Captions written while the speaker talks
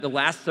The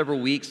last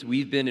several weeks,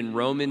 we've been in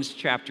Romans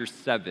chapter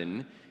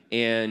 7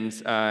 and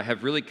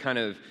have really kind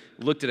of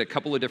looked at a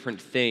couple of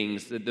different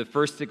things. The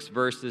first 6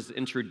 verses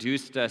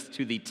introduced us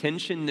to the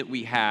tension that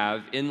we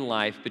have in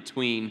life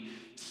between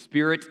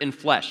spirit and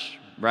flesh,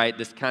 right?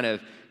 This kind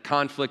of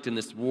conflict and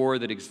this war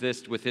that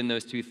exists within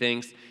those two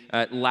things.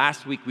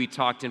 Last week, we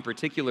talked in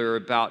particular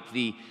about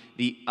the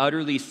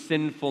utterly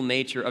sinful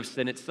nature of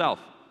sin itself,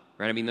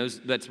 right? I mean,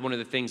 that's one of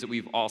the things that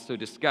we've also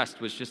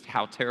discussed was just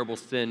how terrible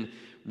sin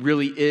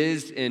really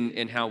is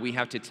and how we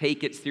have to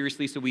take it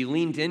seriously. So we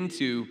leaned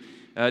into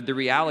the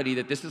reality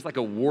that this is like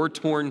a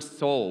war-torn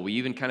soul. We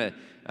even kind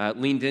of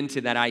leaned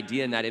into that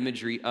idea and that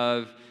imagery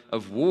of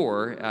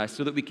war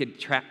so that we could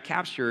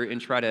capture and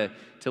try to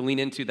lean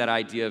into that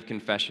idea of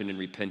confession and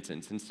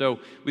repentance. And so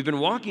we've been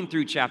walking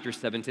through chapter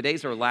 7.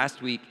 Today's our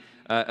last week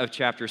of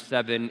chapter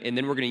 7, and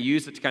then we're going to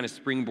use it to kind of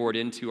springboard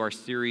into our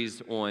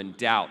series on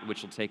doubt,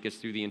 which will take us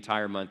through the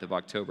entire month of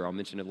October. I'll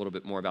mention a little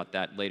bit more about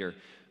that later,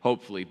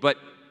 hopefully.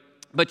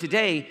 But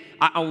today,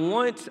 I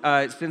want,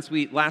 since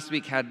we last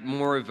week had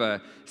more of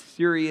a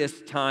serious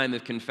time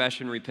of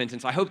confession and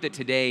repentance, I hope that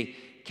today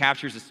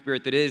captures a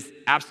spirit that is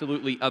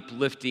absolutely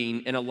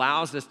uplifting and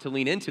allows us to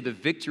lean into the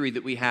victory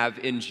that we have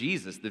in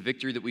Jesus, the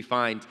victory that we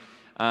find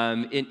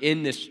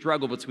in this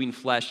struggle between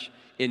flesh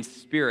and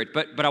spirit.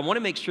 But I want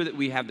to make sure that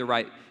we have the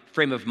right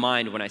frame of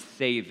mind when I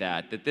say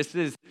that this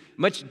is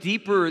much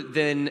deeper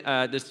than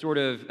the sort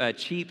of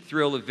cheap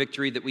thrill of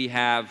victory that we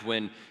have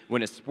when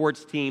a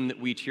sports team that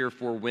we cheer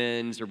for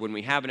wins, or when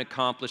we have an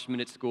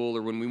accomplishment at school,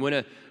 or when we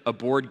win a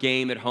board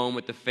game at home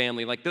with the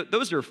family. Like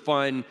those are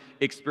fun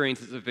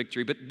experiences of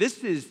victory, but this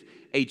is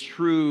a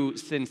true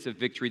sense of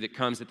victory that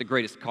comes at the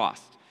greatest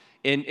cost.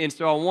 And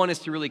so I want us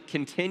to really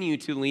continue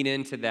to lean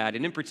into that.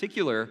 And in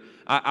particular,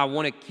 I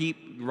want to keep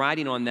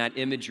riding on that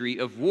imagery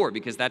of war,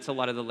 because that's a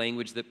lot of the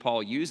language that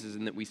Paul uses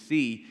and that we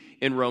see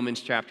in Romans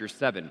chapter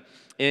 7.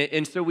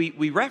 And so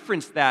we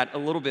referenced that a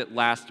little bit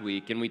last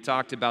week, and we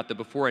talked about the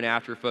before and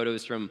after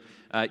photos from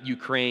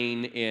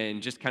Ukraine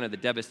and just kind of the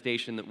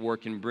devastation that war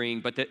can bring,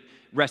 but that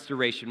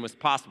restoration was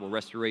possible.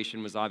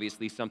 Restoration was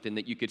obviously something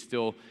that you could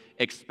still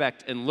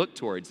expect and look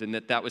towards, and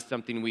that was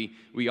something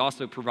we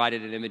also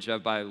provided an image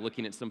of by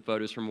looking at some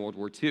photos from World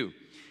War II.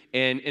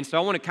 And so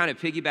I want to kind of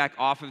piggyback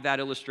off of that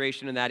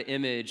illustration and that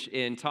image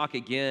and talk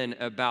again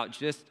about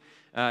just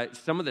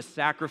some of the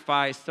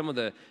sacrifice, some of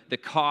the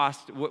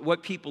cost,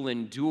 what people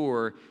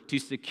endure to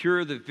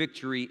secure the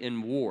victory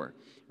in war,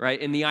 right?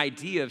 And the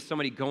idea of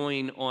somebody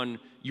going on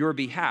your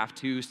behalf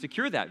to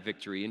secure that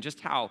victory, and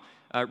just how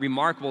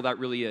remarkable that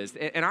really is.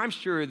 And I'm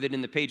sure that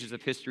in the pages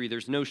of history,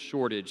 there's no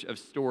shortage of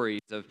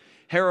stories of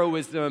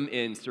heroism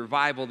and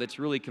survival that's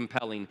really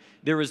compelling.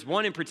 There was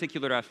one in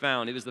particular that I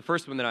found. It was the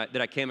first one that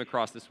I came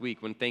across this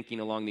week when thinking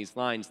along these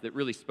lines that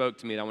really spoke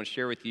to me, that I want to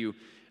share with you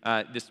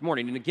this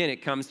morning. And again,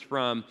 it comes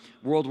from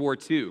World War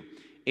II.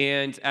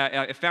 And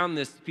I found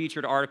this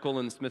featured article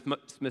in the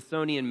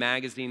Smithsonian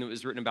Magazine that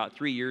was written about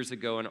 3 years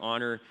ago in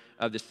honor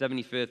of the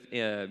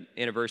 75th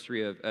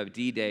anniversary of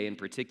D-Day in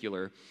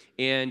particular.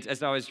 And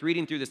as I was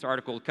reading through this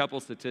article, a couple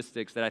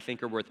statistics that I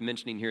think are worth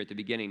mentioning here at the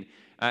beginning.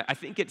 I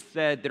think it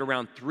said that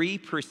around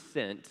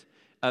 3%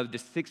 of the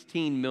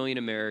 16 million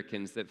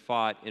Americans that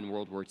fought in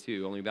World War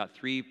II, only about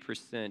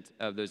 3%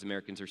 of those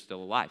Americans are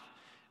still alive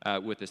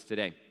with us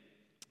today.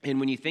 And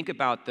when you think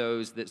about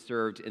those that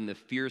served in the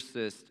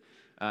fiercest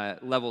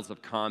levels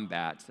of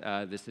combat,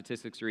 the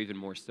statistics are even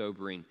more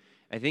sobering.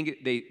 I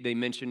think they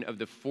mentioned of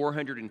the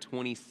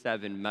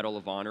 427 Medal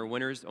of Honor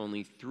winners,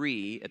 only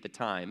 3 at the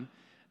time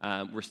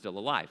were still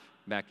alive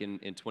back in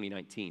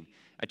 2019.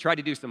 I tried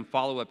to do some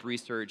follow-up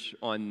research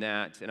on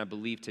that, and I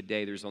believe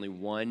today there's only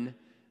 1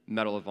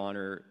 Medal of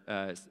Honor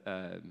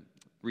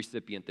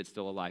recipient that's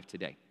still alive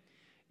today.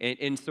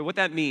 And so what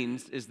that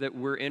means is that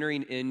we're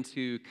entering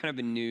into kind of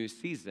a new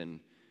season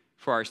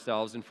for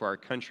ourselves and for our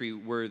country,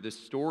 where the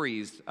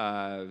stories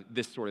of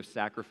this sort of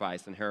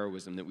sacrifice and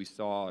heroism that we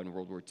saw in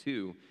World War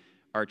II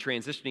are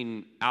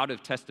transitioning out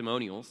of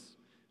testimonials,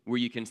 where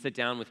you can sit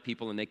down with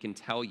people and they can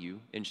tell you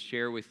and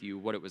share with you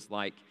what it was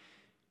like,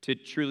 to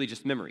truly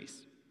just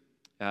memories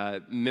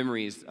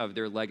of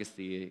their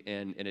legacy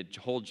and a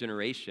whole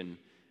generation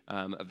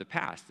of the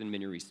past in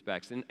many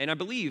respects. And I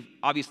believe,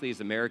 obviously,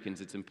 as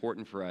Americans, it's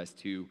important for us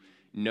to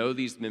know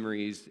these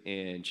memories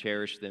and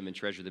cherish them and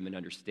treasure them and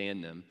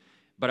understand them.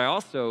 But I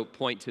also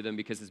point to them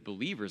because as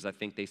believers, I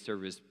think they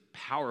serve as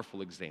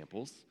powerful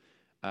examples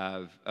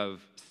of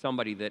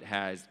somebody that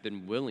has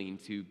been willing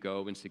to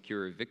go and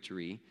secure a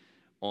victory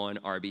on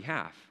our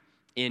behalf,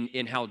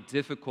 in how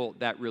difficult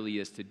that really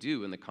is to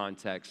do in the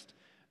context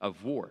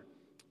of war,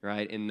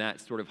 right? And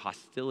that sort of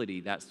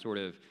hostility, that sort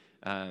of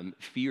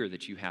fear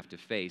that you have to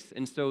face.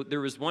 And so there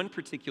was one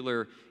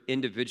particular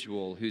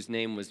individual whose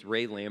name was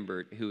Ray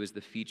Lambert, who is the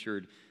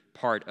featured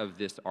part of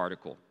this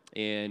article.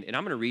 And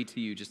I'm going to read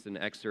to you just an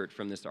excerpt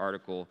from this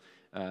article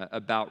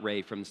about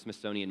Ray from the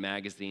Smithsonian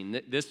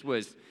Magazine. This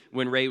was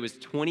when Ray was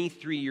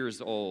 23 years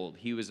old.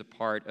 He was a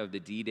part of the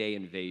D-Day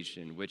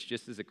invasion, which,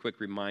 just as a quick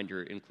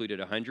reminder, included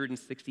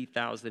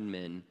 160,000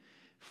 men,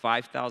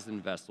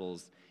 5,000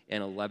 vessels,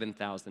 and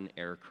 11,000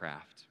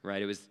 aircraft,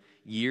 right? It was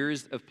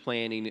years of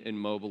planning and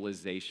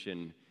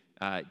mobilization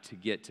to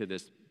get to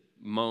this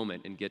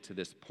moment and get to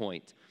this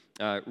point.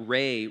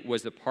 Ray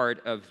was a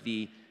part of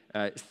the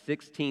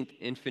 16th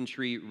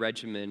Infantry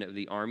Regiment of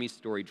the Army's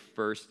storied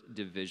 1st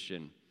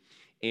Division.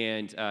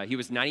 And he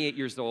was 98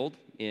 years old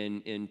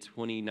in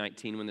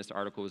 2019 when this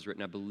article was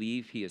written. I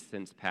believe he has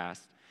since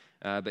passed.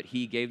 But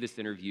he gave this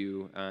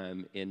interview,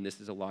 and this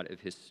is a lot of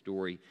his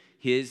story.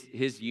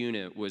 His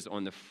unit was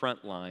on the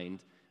front line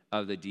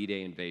of the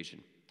D-Day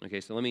invasion. Okay,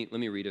 so let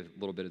me read a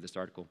little bit of this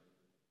article.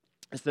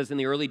 It says, in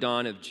the early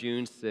dawn of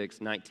June 6,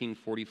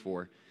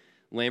 1944,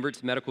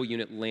 Lambert's medical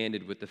unit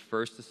landed with the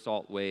first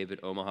assault wave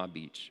at Omaha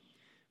Beach,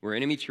 where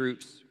enemy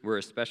troops were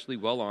especially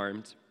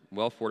well-armed,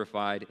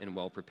 well-fortified, and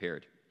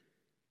well-prepared.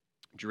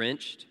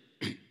 Drenched,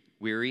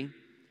 weary,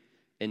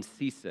 and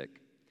seasick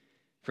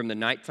from the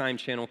nighttime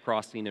channel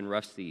crossing and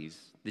rough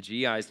seas, the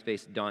GIs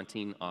faced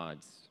daunting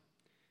odds.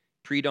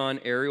 Pre-dawn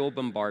aerial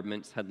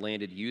bombardments had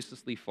landed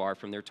uselessly far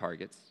from their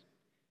targets.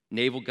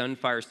 Naval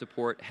gunfire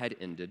support had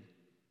ended.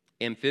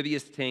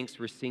 Amphibious tanks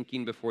were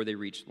sinking before they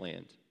reached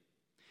land.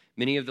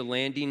 Many of the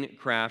landing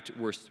craft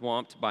were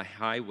swamped by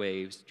high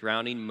waves,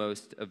 drowning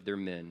most of their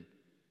men.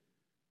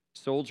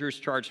 Soldiers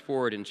charged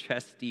forward in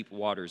chest-deep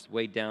waters,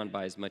 weighed down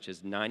by as much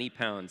as 90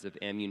 pounds of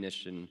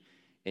ammunition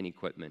and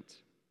equipment.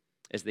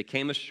 As they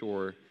came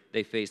ashore,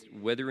 they faced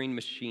withering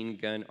machine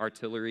gun,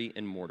 artillery,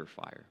 and mortar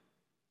fire.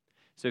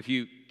 So if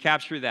you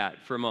capture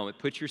that for a moment,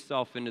 put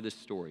yourself into this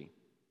story.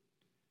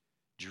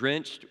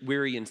 Drenched,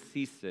 weary, and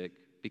seasick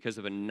because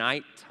of a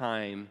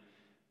nighttime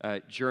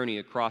journey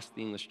across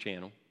the English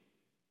Channel,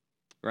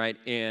 right?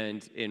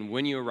 And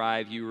when you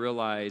arrive, you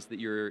realize that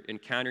you're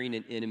encountering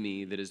an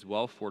enemy that is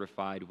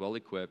well-fortified,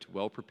 well-equipped,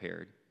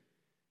 well-prepared,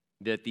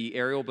 that the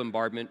aerial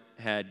bombardment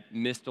had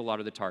missed a lot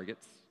of the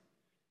targets.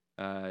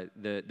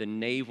 The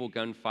naval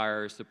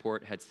gunfire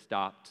support had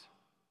stopped,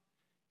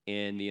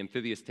 and the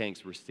amphibious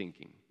tanks were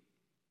sinking.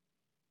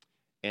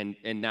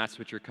 And that's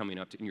what you're coming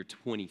up to, and you're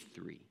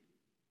 23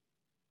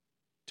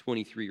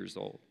 years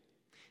old.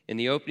 In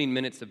the opening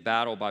minutes of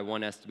battle, by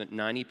one estimate,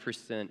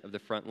 90% of the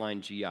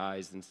frontline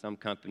GIs in some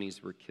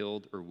companies were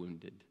killed or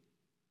wounded.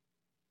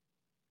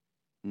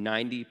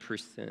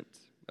 90%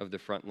 of the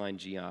frontline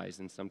GIs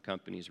in some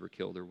companies were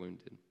killed or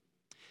wounded.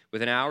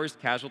 Within hours,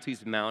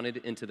 casualties mounted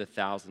into the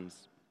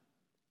thousands.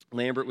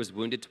 Lambert was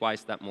wounded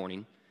twice that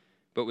morning,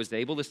 but was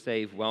able to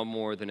save well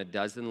more than a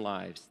dozen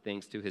lives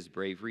thanks to his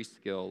bravery,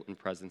 skill, and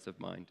presence of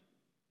mind.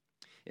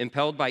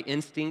 Impelled by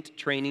instinct,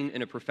 training,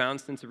 and a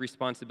profound sense of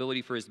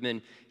responsibility for his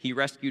men, he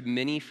rescued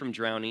many from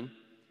drowning,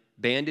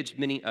 bandaged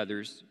many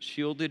others,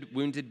 shielded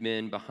wounded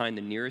men behind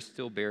the nearest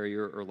steel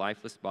barrier or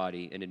lifeless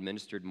body, and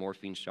administered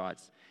morphine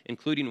shots,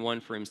 including one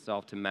for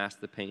himself to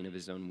mask the pain of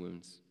his own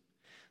wounds.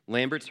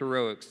 Lambert's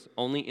heroics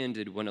only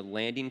ended when a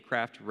landing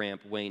craft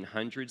ramp weighing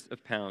hundreds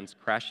of pounds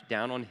crashed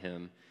down on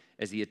him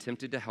as he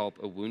attempted to help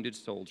a wounded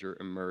soldier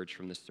emerge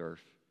from the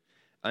surf.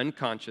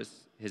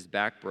 Unconscious, his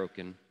back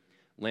broken,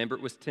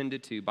 Lambert was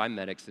tended to by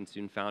medics and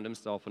soon found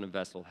himself on a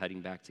vessel heading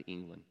back to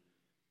England.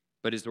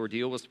 But his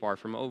ordeal was far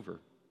from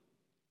over.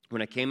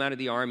 When I came out of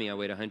the Army, I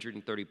weighed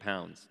 130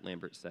 pounds,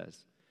 Lambert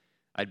says.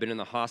 I'd been in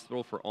the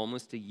hospital for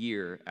almost a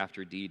year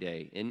after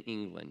D-Day in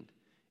England,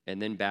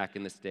 and then back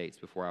in the States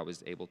before I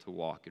was able to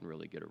walk and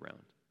really get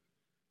around.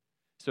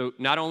 So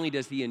not only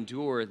does he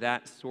endure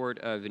that sort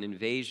of an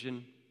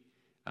invasion,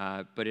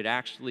 but it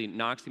actually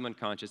knocks him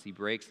unconscious. He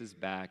breaks his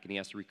back, and he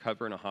has to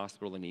recover in a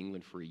hospital in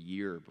England for a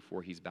year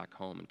before he's back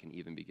home and can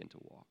even begin to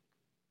walk.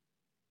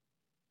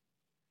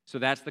 So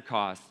that's the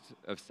cost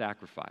of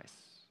sacrifice.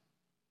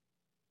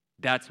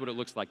 That's what it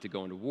looks like to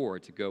go into war,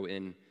 to go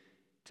into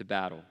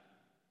battle.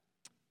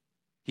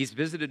 He's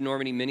visited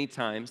Normandy many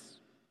times.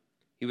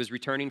 He was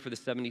returning for the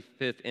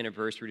 75th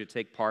anniversary to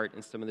take part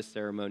in some of the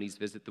ceremonies,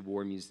 visit the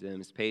war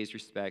museums, pay his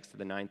respects to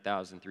the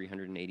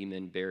 9,380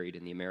 men buried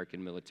in the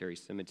American Military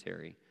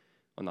Cemetery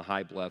on the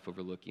high bluff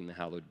overlooking the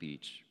hallowed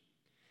beach.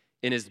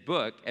 In his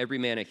book, Every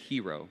Man a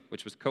Hero,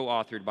 which was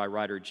co-authored by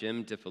writer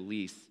Jim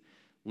DeFelice,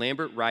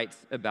 Lambert writes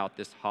about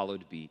this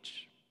hallowed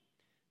beach.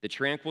 The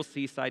tranquil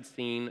seaside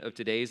scene of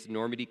today's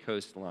Normandy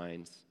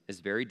coastlines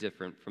is very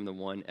different from the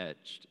one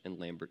etched in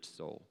Lambert's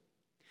soul.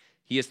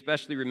 He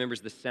especially remembers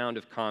the sound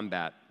of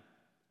combat,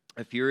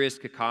 a furious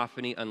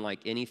cacophony unlike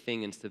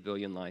anything in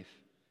civilian life.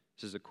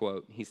 This is a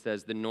quote. He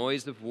says, "The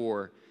noise of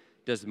war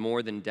does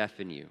more than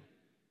deafen you.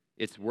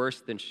 It's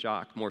worse than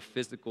shock, more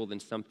physical than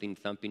something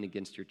thumping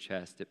against your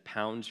chest. It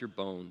pounds your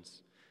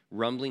bones,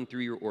 rumbling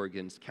through your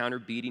organs,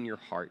 counterbeating your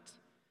heart.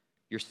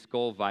 Your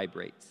skull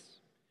vibrates.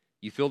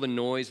 You feel the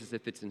noise as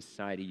if it's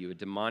inside of you, a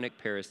demonic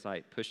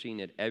parasite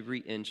pushing at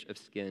every inch of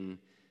skin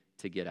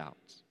to get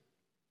out."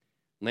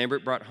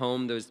 Lambert brought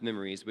home those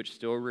memories which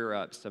still rear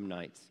up some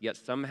nights, yet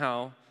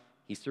somehow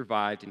he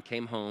survived and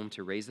came home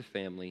to raise a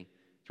family,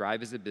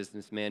 thrive as a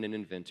businessman and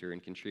inventor,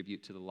 and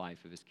contribute to the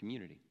life of his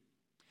community.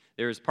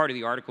 There's part of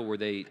the article where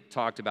they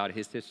talked about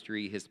his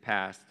history, his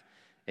past,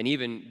 and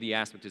even the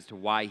aspect as to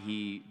why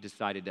he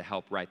decided to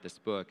help write this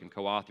book and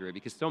co-author it,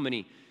 because so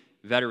many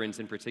veterans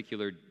in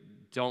particular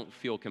don't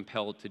feel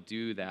compelled to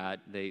do that.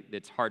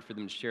 It's hard for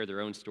them to share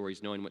their own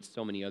stories knowing what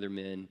so many other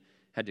men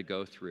had to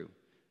go through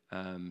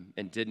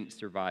and didn't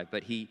survive.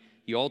 But he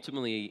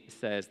ultimately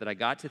says that I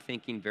got to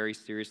thinking very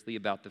seriously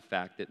about the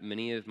fact that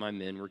many of my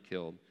men were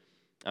killed.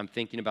 I'm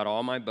thinking about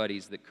all my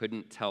buddies that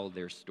couldn't tell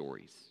their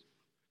stories.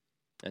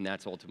 And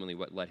that's ultimately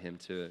what led him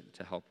to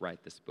help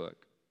write this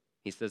book.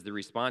 He says the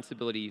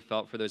responsibility he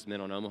felt for those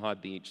men on Omaha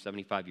Beach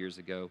 75 years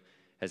ago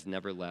has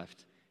never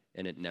left,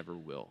 and it never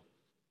will.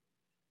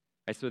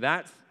 And so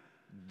that's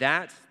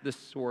the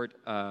sort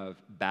of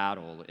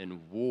battle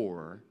and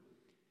war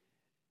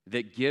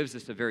that gives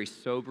us a very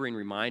sobering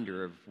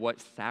reminder of what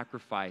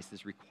sacrifice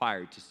is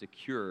required to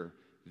secure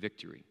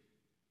victory.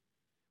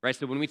 Right?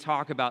 So when we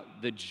talk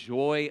about the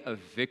joy of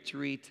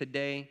victory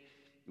today,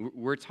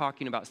 we're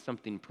talking about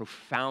something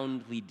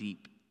profoundly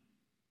deep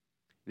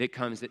that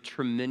comes at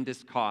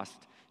tremendous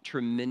cost,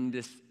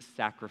 tremendous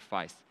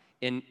sacrifice.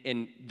 And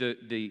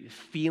the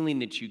feeling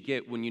that you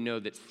get when you know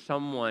that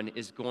someone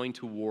is going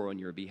to war on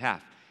your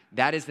behalf.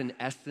 That is, in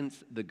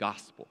essence, the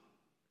gospel.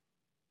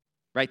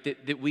 Right?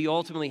 That we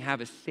ultimately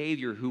have a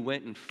Savior who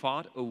went and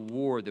fought a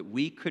war that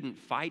we couldn't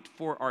fight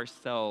for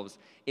ourselves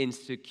and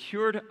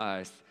secured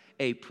us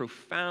a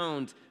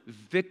profound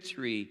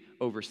victory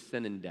over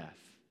sin and death.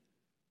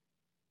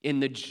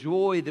 And the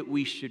joy that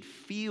we should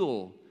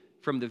feel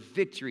from the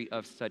victory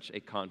of such a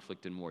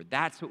conflict and war.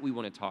 That's what we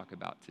want to talk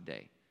about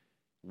today.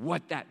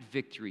 What that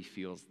victory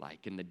feels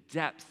like and the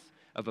depths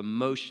of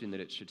emotion that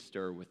it should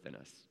stir within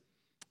us.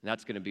 And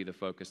that's going to be the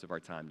focus of our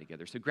time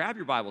together. So grab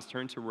your Bibles,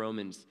 turn to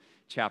Romans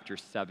chapter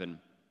 7.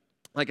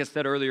 Like I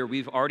said earlier,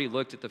 we've already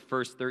looked at the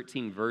first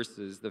 13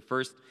 verses, the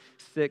first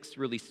 6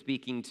 really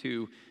speaking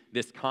to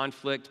this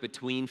conflict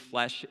between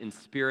flesh and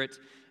spirit,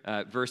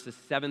 verses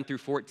 7 through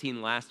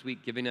 14 last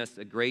week, giving us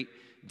a great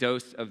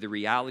dose of the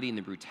reality and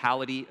the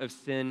brutality of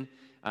sin.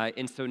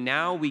 And so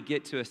now we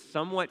get to a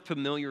somewhat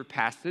familiar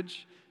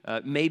passage,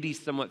 maybe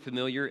somewhat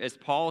familiar, as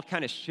Paul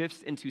kind of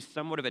shifts into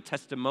somewhat of a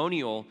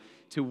testimonial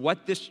to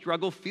what this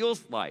struggle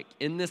feels like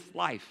in this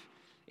life.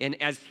 And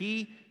as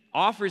he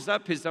offers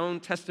up his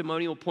own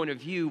testimonial point of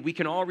view, we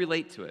can all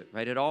relate to it,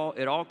 right? It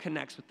all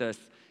connects with us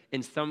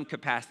in some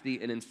capacity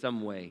and in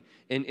some way.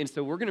 And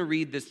so we're going to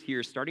read this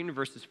here, starting in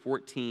verses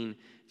 14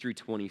 through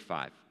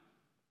 25.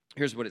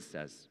 Here's what it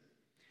says.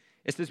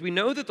 It says, we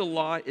know that the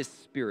law is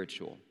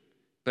spiritual,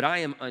 but I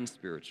am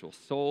unspiritual,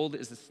 sold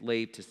as a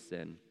slave to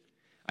sin.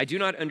 I do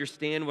not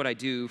understand what I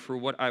do, for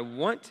what I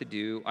want to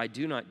do, I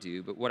do not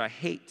do, but what I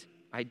hate,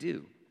 I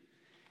do.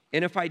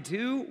 And if I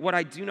do what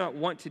I do not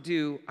want to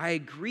do, I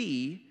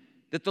agree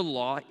that the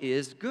law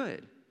is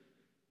good.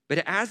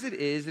 But as it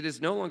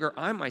is no longer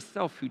I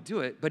myself who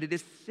do it, but it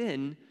is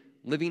sin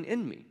living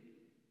in me.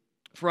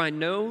 For I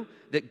know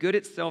that good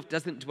itself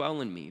doesn't dwell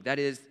in me, that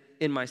is,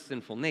 in my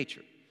sinful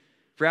nature.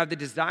 For I have the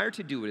desire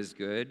to do what is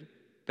good,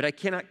 but I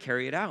cannot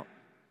carry it out.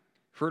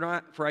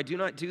 For I do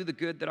not do the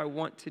good that I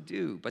want to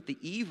do, but the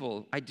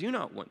evil I do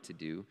not want to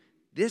do,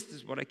 this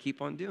is what I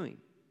keep on doing.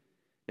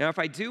 Now, if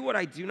I do what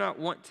I do not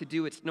want to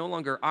do, it's no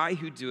longer I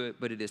who do it,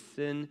 but it is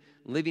sin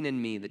living in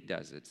me that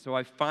does it. So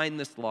I find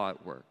this law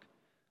at work.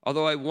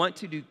 Although I want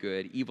to do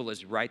good, evil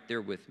is right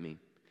there with me.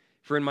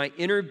 For in my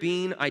inner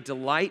being, I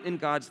delight in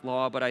God's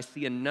law, but I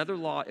see another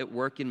law at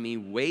work in me,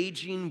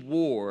 waging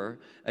war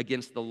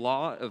against the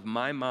law of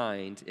my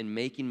mind and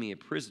making me a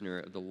prisoner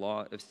of the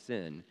law of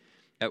sin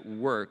at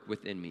work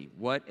within me.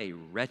 What a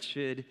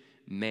wretched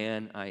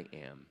man I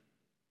am.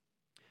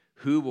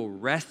 Who will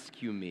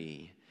rescue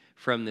me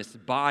from this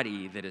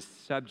body that is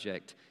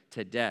subject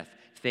to death?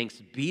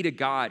 Thanks be to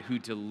God who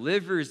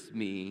delivers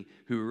me,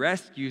 who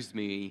rescues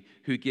me,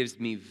 who gives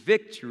me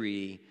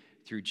victory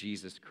through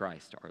Jesus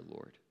Christ our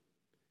Lord.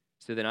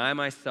 So then I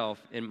myself,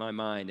 in my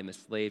mind, am a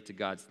slave to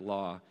God's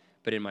law,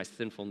 but in my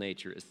sinful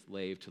nature, a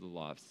slave to the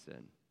law of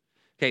sin.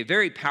 Okay,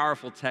 very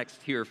powerful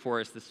text here for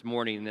us this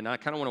morning, and I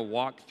kind of want to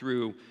walk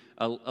through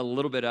a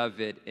little bit of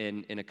it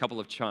in a couple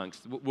of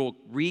chunks. We'll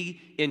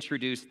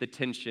reintroduce the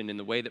tension in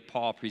the way that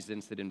Paul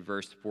presents it in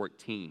verse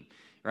 14.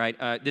 Right?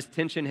 This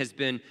tension has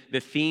been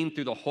the theme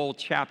through the whole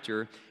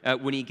chapter.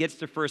 When he gets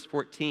to verse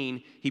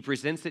 14, he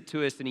presents it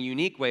to us in a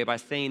unique way by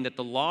saying that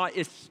the law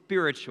is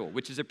spiritual,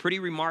 which is a pretty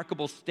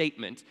remarkable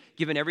statement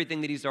given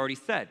everything that he's already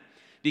said.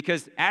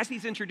 Because as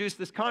he's introduced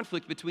this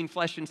conflict between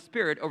flesh and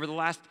spirit over the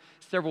last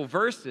several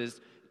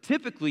verses,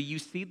 typically you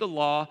see the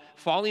law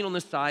falling on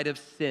the side of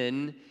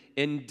sin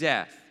and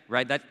death.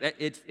 Right?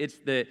 It's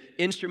the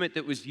instrument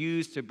that was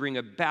used to bring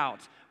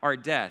about our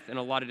death in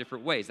a lot of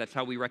different ways. That's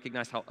how we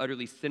recognize how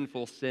utterly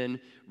sinful sin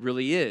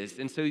really is.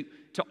 And so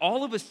to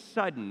all of a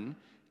sudden,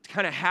 to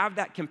kind of have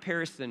that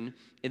comparison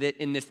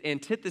in this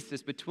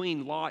antithesis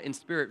between law and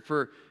spirit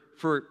for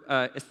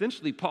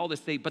essentially Paul to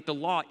say, but the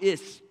law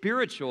is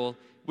spiritual,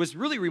 was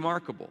really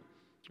remarkable.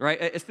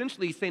 Right?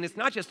 Essentially he's saying it's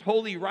not just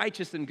holy,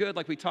 righteous, and good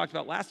like we talked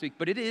about last week,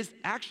 but it is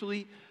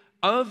actually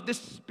of the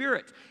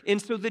Spirit.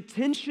 And so the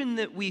tension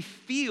that we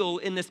feel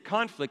in this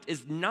conflict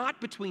is not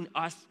between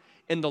us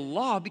and the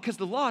law, because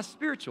the law is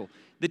spiritual.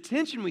 The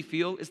tension we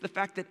feel is the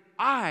fact that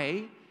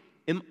I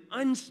am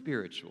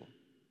unspiritual.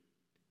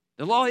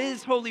 The law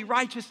is holy,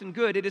 righteous, and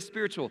good. It is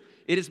spiritual.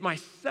 It is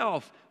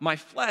myself, my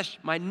flesh,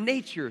 my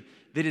nature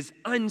that is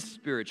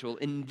unspiritual.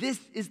 And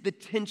this is the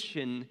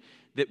tension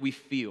that we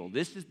feel.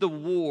 This is the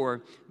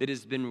war that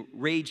has been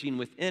raging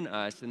within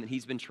us and that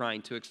he's been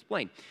trying to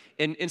explain.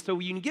 And so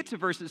when you get to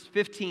verses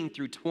 15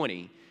 through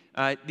 20,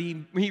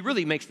 he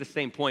really makes the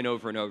same point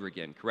over and over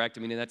again, correct?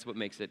 I mean, that's what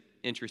makes it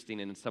interesting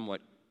and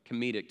somewhat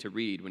comedic to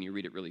read when you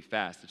read it really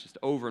fast. It's just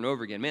over and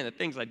over again. Man, the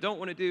things I don't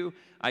want to do,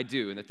 I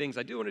do. And the things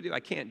I do want to do, I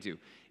can't do.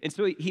 And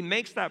so he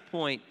makes that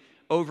point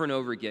over and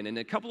over again. And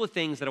a couple of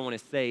things that I want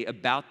to say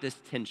about this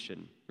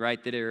tension,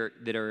 right, that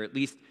are at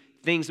least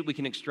things that we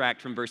can extract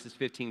from verses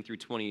 15 through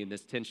 20 in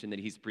this tension that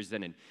he's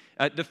presented.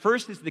 The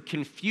first is the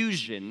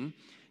confusion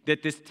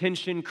that this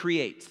tension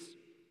creates,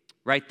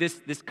 right?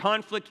 This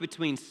conflict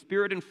between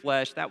spirit and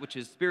flesh, that which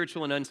is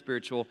spiritual and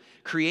unspiritual,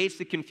 creates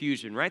the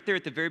confusion. Right there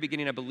at the very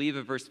beginning, I believe,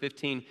 of verse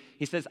 15,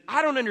 he says,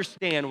 I don't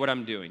understand what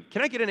I'm doing.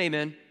 Can I get an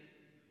amen?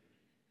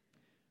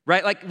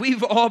 Right? Like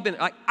we've all been,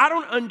 like, I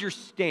don't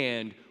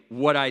understand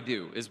what I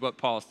do, is what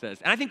Paul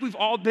says. And I think we've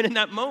all been in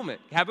that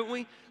moment, haven't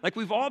we? Like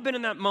we've all been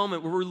in that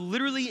moment where we're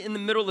literally in the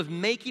middle of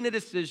making a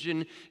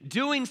decision,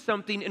 doing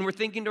something, and we're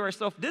thinking to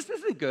ourselves, this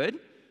isn't good.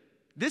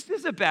 This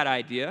is a bad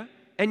idea.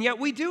 And yet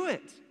we do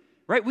it,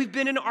 right? We've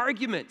been in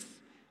arguments.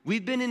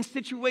 We've been in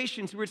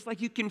situations where it's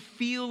like you can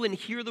feel and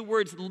hear the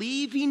words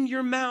leaving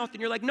your mouth,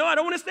 and you're like, no, I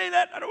don't want to say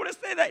that. I don't want to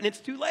say that. And it's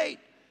too late.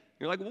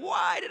 You're like,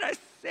 why did I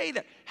say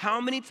that?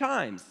 How many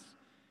times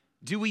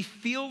do we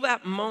feel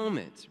that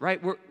moment,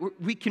 right?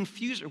 We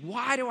confuse,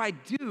 why do I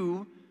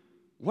do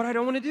what I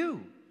don't want to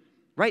do,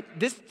 right?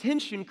 This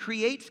tension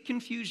creates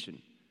confusion.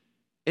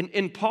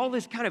 And Paul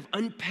is kind of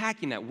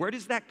unpacking that. Where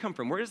does that come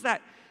from? Where does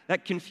that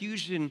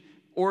confusion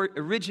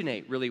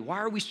originate, really? Why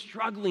are we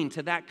struggling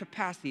to that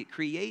capacity? It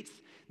creates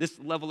this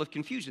level of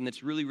confusion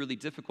that's really, really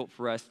difficult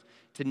for us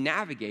to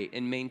navigate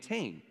and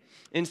maintain.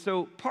 And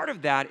so part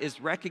of that is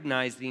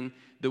recognizing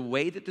the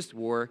way that this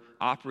war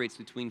operates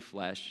between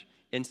flesh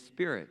and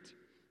spirit,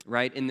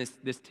 right? And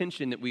this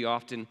tension that we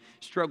often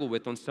struggle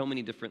with on so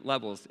many different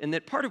levels. And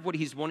that part of what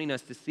he's wanting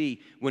us to see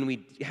when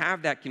we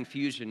have that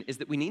confusion is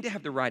that we need to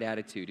have the right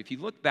attitude. If you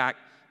look back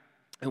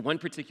at one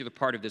particular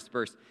part of this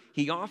verse,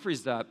 he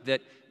offers up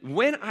that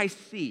when I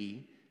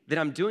see that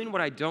I'm doing what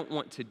I don't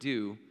want to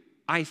do,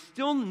 I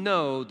still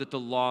know that the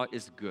law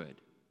is good.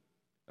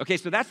 Okay,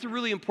 so that's a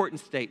really important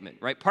statement,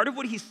 right? Part of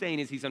what he's saying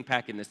is he's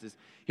unpacking this is,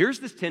 here's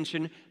this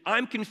tension,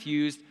 I'm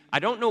confused, I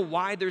don't know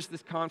why there's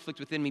this conflict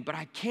within me, but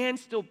I can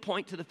still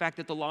point to the fact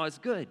that the law is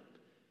good,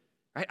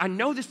 right? I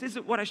know this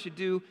isn't what I should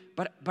do,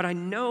 but I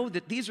know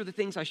that these are the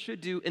things I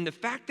should do, and the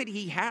fact that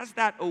he has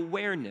that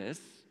awareness,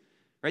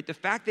 right, the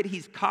fact that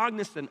he's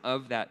cognizant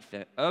of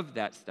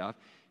that stuff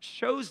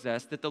shows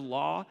us that the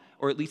law,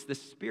 or at least the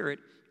Spirit,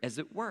 is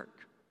at work.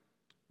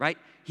 Right?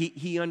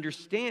 He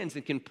understands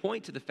and can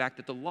point to the fact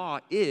that the law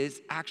is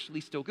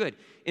actually still good.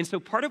 And so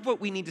part of what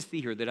we need to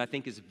see here that I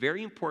think is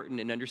very important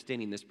in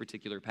understanding this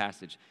particular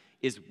passage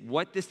is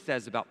what this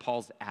says about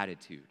Paul's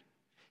attitude,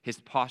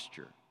 his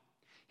posture,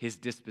 his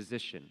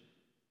disposition.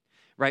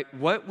 Right?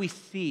 What we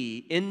see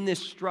in this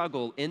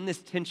struggle, in this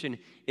tension,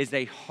 is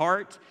a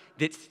heart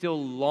that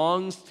still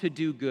longs to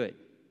do good.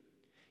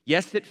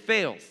 Yes, it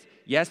fails.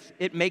 Yes,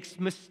 it makes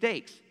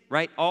mistakes.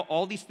 Right?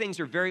 All these things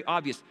are very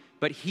obvious.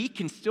 But he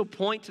can still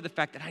point to the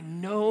fact that I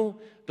know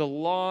the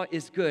law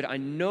is good. I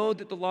know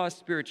that the law is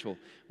spiritual.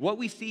 What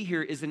we see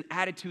here is an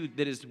attitude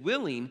that is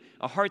willing,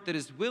 a heart that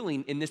is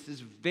willing, and this is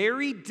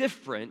very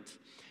different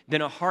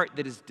than a heart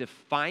that is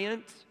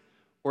defiant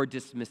or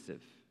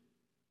dismissive.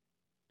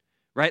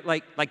 Right?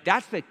 Like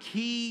that's the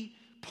key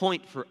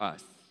point for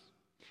us.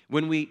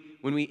 When we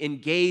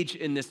engage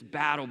in this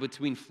battle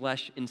between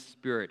flesh and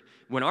spirit,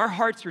 when our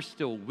hearts are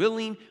still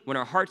willing, when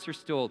our hearts are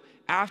still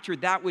after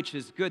that which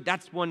is good,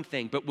 that's one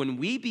thing. But when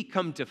we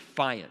become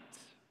defiant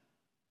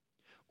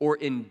or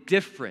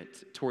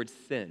indifferent towards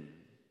sin,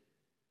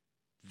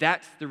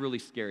 that's the really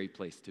scary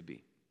place to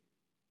be.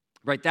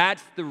 Right?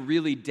 That's the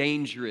really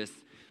dangerous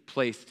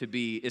place to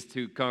be, is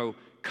to go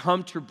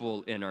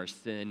comfortable in our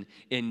sin,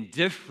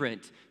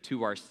 indifferent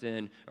to our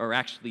sin, or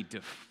actually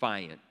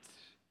defiant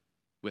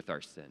with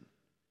our sin.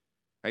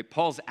 Right?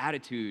 Paul's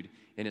attitude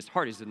in his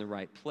heart is in the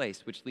right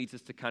place, which leads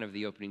us to kind of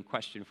the opening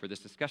question for this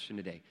discussion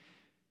today.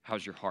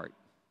 How's your heart?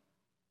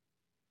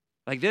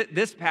 Like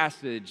this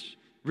passage,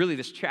 really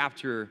this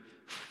chapter,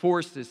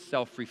 forces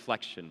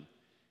self-reflection.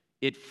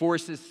 It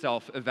forces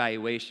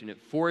self-evaluation. It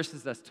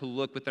forces us to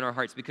look within our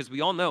hearts, because we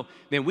all know,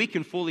 man, we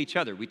can fool each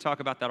other. We talk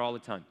about that all the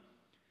time.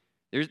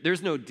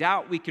 There's no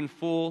doubt we can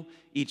fool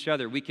each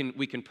other. We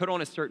can put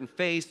on a certain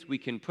face. We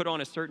can put on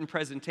a certain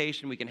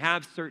presentation. We can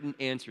have certain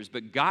answers.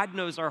 But God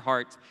knows our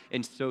hearts,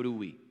 and so do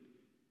we.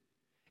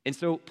 And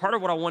so part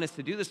of what I want us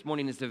to do this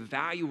morning is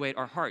evaluate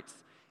our hearts.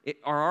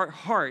 Are our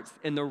hearts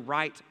in the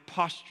right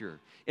posture,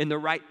 in the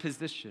right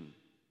position?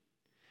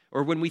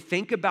 Or when we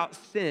think about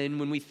sin,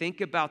 when we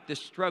think about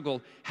this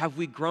struggle, have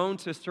we grown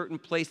to a certain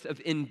place of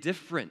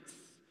indifference?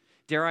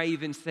 Dare I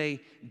even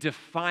say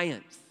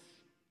defiance?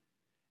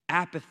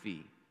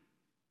 Apathy,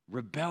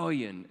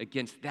 rebellion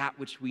against that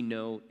which we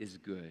know is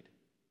good?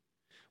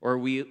 Or are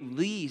we at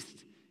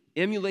least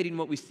emulating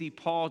what we see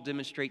Paul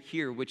demonstrate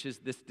here, which is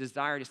this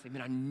desire to say,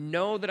 man, I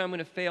know that I'm going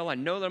to fail, I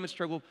know that I'm going to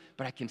struggle,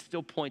 but I can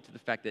still point to the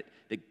fact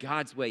that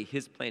God's way,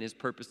 his plan, his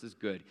purpose is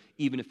good,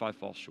 even if I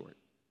fall short.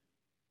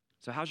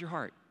 So how's your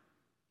heart?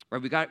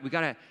 Right, we got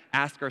to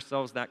ask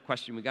ourselves that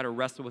question. We got to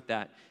wrestle with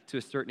that to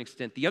a certain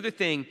extent. The other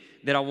thing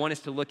that I want us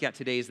to look at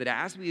today is that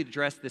as we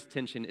address this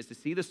tension is to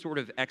see the sort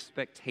of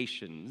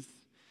expectations,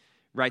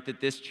 right,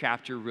 that this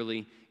chapter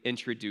really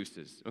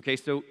introduces. Okay,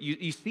 so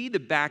you see the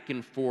back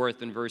and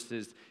forth in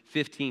verses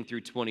 15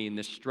 through 20 in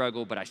this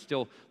struggle, but I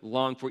still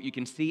long for it. You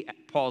can see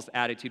Paul's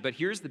attitude, but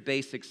here's the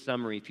basic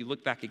summary. If you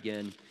look back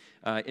again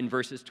in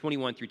verses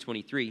 21 through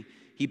 23,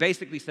 he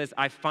basically says,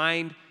 I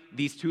find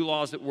these two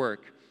laws at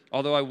work.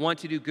 Although I want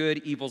to do good,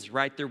 evil's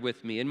right there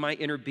with me. In my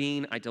inner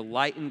being, I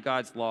delight in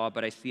God's law,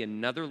 but I see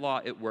another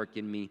law at work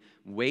in me,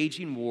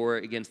 waging war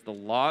against the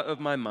law of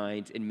my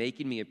mind and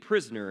making me a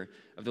prisoner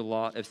of the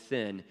law of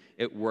sin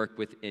at work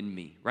within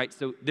me, right?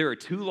 So there are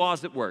two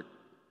laws at work.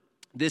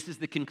 This is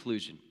the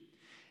conclusion.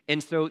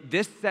 And so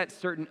this sets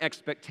certain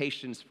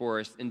expectations for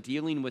us in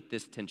dealing with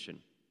this tension,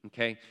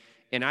 okay?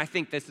 And I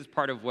think this is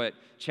part of what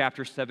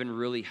chapter 7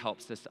 really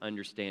helps us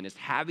understand, is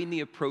having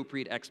the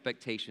appropriate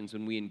expectations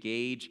when we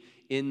engage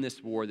in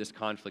this war, this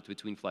conflict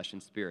between flesh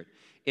and spirit.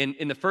 And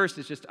the first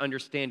is just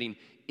understanding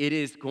it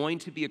is going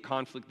to be a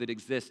conflict that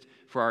exists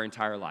for our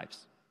entire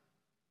lives.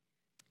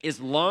 As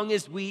long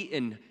as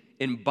we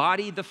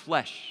embody the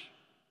flesh,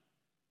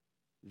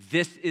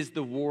 this is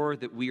the war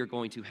that we are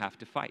going to have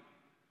to fight.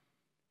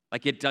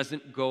 Like, it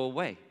doesn't go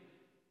away.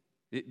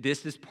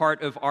 This is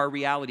part of our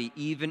reality,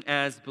 even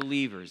as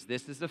believers.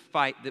 This is a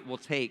fight that will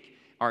take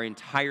our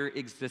entire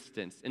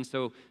existence. And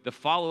so the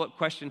follow-up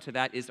question to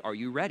that is, are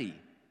you ready?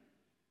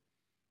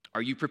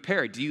 Are you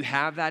prepared? Do you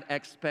have that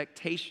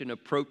expectation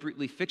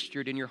appropriately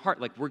fixtured in your heart?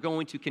 Like, we're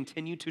going to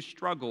continue to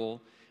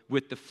struggle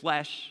with the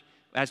flesh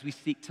as we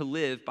seek to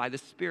live by the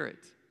Spirit,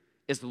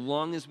 as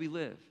long as we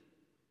live.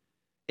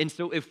 And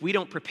so if we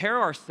don't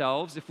prepare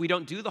ourselves, if we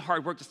don't do the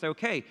hard work to say,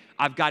 okay,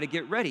 I've got to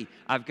get ready.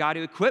 I've got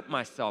to equip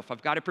myself.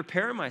 I've got to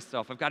prepare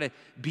myself. I've got to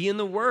be in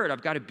the Word.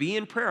 I've got to be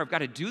in prayer. I've got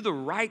to do the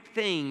right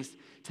things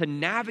to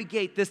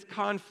navigate this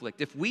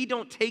conflict. If we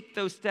don't take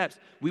those steps,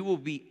 we will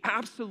be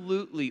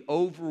absolutely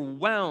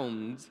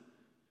overwhelmed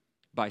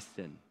by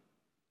sin.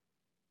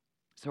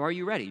 So are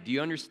you ready? Do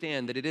you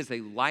understand that it is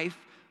a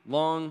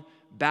lifelong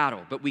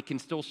battle, but we can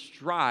still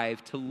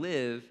strive to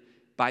live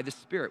by the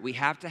Spirit? We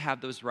have to have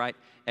those right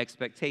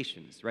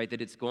expectations, right?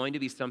 That it's going to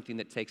be something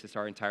that takes us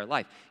our entire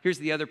life. Here's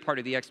the other part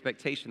of the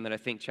expectation that I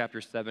think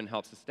chapter 7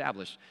 helps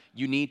establish.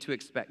 You need to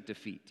expect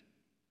defeat.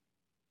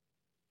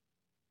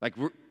 Like,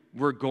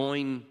 we're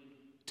going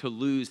to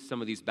lose some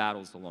of these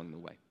battles along the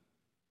way,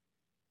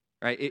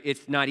 right?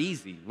 It's not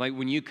easy. Like,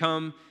 when you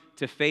come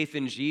to faith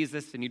in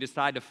Jesus and you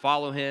decide to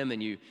follow him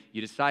and you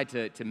decide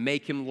to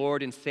make him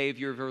Lord and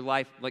Savior of your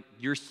life, like,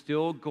 you're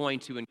still going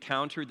to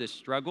encounter this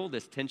struggle,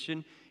 this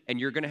tension, and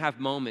you're going to have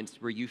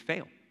moments where you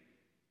fail,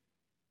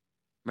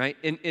 right?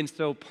 And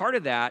so part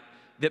of that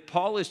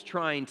Paul is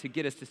trying to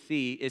get us to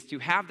see is to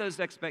have those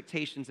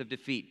expectations of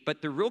defeat.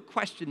 But the real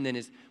question then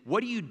is,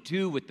 what do you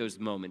do with those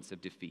moments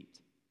of defeat,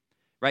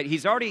 right?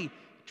 He's already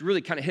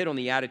really kind of hit on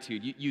the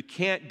attitude. You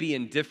can't be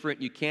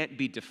indifferent. You can't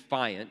be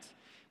defiant.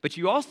 But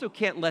you also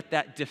can't let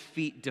that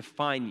defeat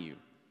define you,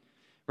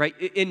 right?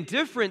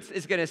 Indifference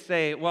is going to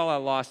say, well, I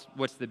lost,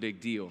 what's the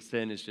big deal?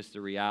 Sin is just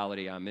a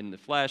reality. I'm in the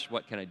flesh.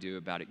 What can I do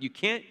about it? You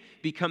can't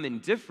become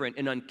indifferent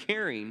and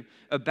uncaring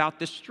about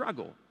the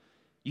struggle.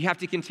 You have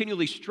to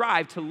continually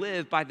strive to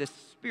live by the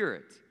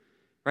Spirit,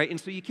 right? And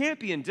so you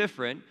can't be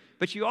indifferent,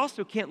 but you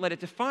also can't let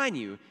it define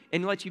you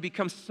and let you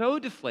become so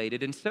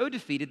deflated and so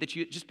defeated that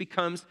it just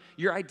becomes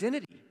your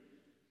identity,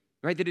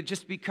 right? That it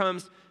just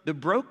becomes the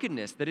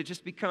brokenness, that it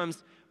just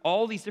becomes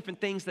all these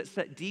different things that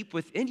set deep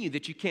within you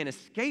that you can't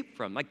escape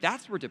from. Like,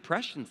 that's where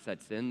depression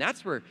sets in.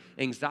 That's where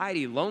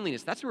anxiety,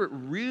 loneliness, that's where it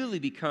really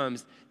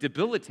becomes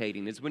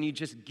debilitating, is when you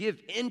just give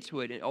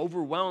into it and it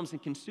overwhelms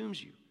and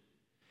consumes you.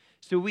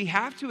 So we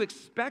have to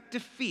expect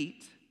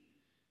defeat,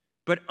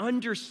 but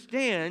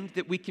understand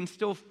that we can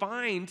still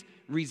find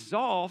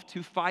resolve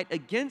to fight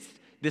against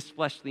this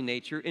fleshly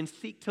nature and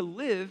seek to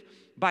live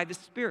by the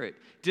Spirit.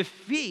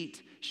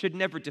 Defeat should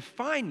never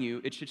define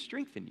you, it should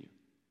strengthen you.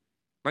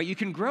 Right? You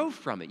can grow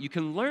from it. You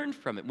can learn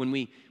from it when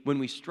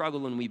we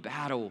struggle and we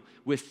battle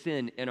with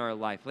sin in our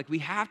life. Like, we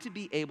have to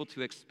be able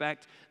to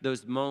expect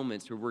those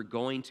moments where we're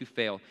going to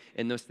fail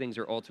and those things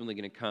are ultimately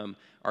going to come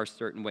our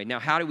certain way.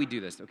 Now, how do we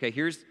do this? Okay,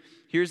 here's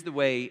the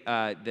way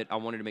that I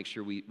wanted to make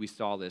sure we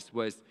saw this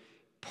was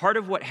part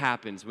of what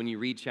happens when you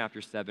read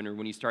chapter 7 or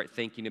when you start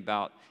thinking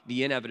about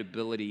the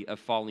inevitability of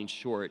falling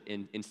short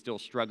and still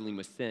struggling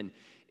with sin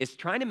is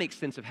trying to make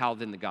sense of how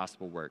then the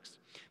gospel works.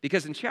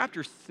 Because in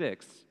chapter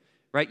 6,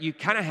 right, you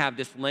kind of have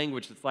this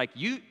language that's like,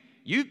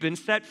 you've been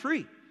set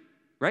free,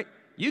 right?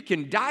 You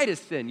can die to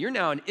sin. You're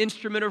now an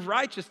instrument of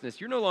righteousness.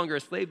 You're no longer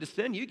a slave to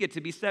sin. You get to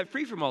be set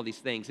free from all these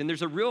things. And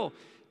there's a real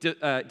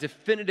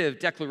definitive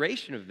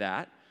declaration of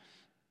that.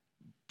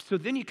 So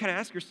then you kind of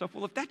ask yourself,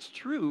 well, if that's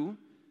true,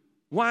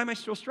 why am I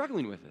still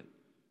struggling with it?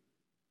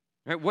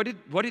 Right?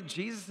 What did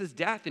Jesus'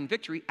 death and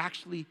victory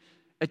actually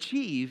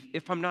achieve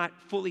if I'm not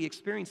fully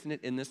experiencing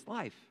it in this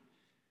life?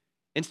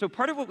 And so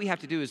part of what we have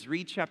to do is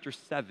read chapter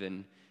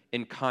 7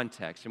 in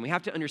context, and we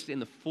have to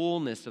understand the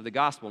fullness of the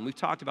gospel. And we've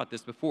talked about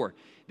this before,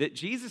 that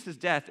Jesus'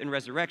 death and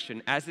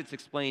resurrection, as it's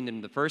explained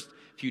in the first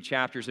few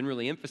chapters and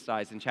really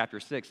emphasized in chapter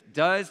 6,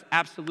 does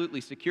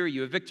absolutely secure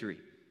you a victory,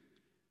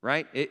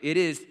 right? It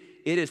is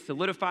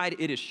solidified,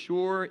 it is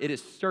sure, it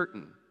is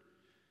certain,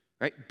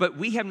 right? But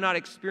we have not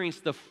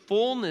experienced the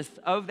fullness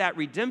of that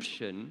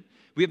redemption.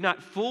 We have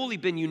not fully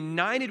been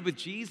united with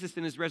Jesus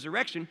in his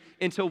resurrection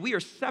until we are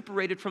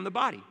separated from the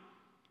body.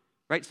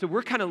 Right? So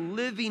we're kind of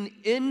living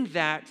in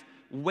that,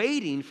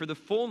 waiting for the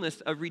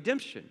fullness of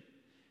redemption.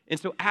 And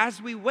so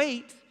as we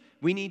wait,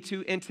 we need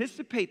to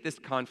anticipate this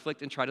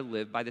conflict and try to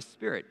live by the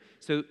Spirit.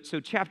 So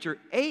chapter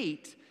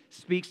 8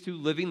 speaks to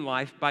living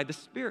life by the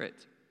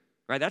Spirit.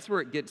 Right? That's where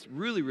it gets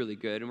really, really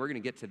good, and we're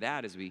going to get to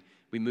that as we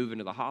move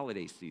into the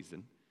holiday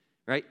season.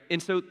 Right?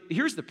 And so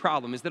here's the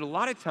problem, is that a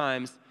lot of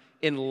times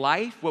in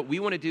life, what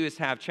we want to do is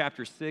have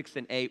chapter 6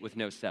 and 8 with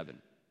no 7.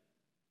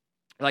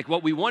 Like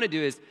what we want to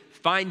do is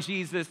find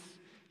Jesus,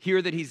 hear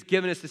that he's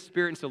given us the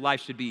Spirit, and so life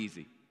should be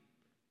easy,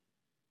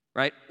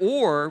 right?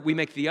 Or we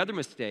make the other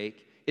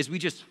mistake is we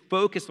just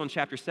focus on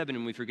chapter 7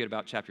 and we forget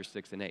about chapter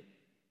 6 and 8.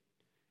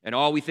 And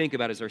all we think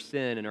about is our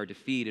sin and our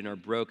defeat and our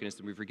brokenness,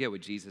 and we forget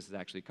what Jesus has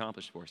actually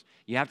accomplished for us.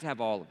 You have to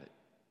have all of it,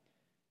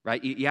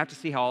 right? You have to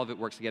see how all of it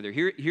works together.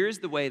 Here's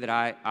the way that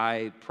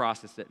I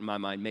process it in my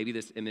mind. Maybe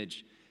this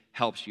image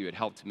helps you. It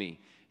helped me.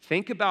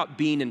 Think about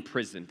being in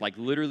prison, like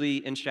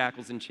literally in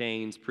shackles and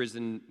chains,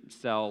 prison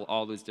cell,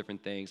 all those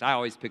different things. I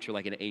always picture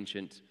like an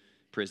ancient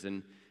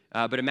prison.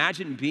 But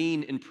imagine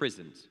being in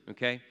prisons,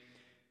 okay?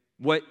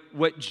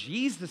 What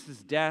Jesus'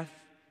 death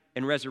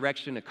and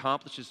resurrection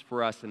accomplishes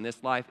for us in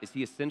this life is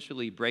he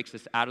essentially breaks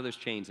us out of those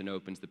chains and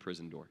opens the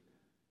prison door.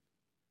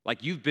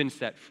 Like you've been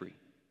set free.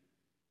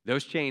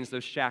 Those chains,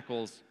 those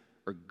shackles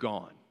are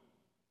gone.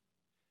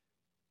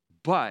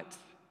 But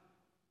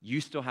you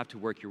still have to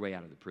work your way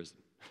out of the prison.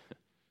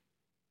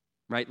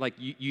 Right? Like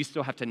you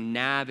still have to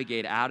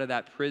navigate out of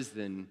that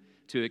prison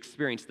to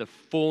experience the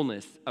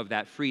fullness of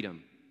that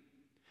freedom.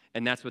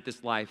 And that's what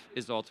this life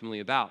is ultimately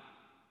about.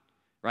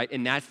 Right?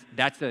 And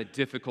that's a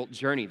difficult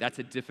journey. That's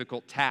a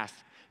difficult task.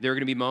 There are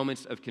going to be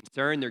moments of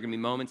concern. There are going to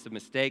be moments of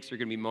mistakes. There are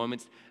going to be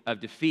moments of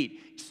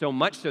defeat. So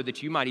much so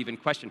that you might even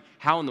question,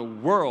 how in the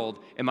world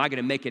am I going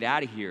to make it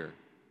out of here?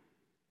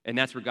 And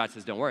that's where God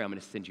says, don't worry, I'm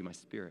going to send you my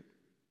Spirit.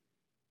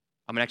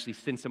 I'm going to actually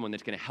send someone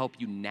that's going to help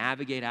you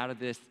navigate out of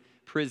this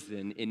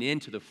prison and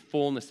into the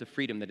fullness of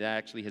freedom that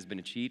actually has been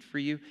achieved for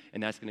you,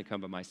 and that's going to come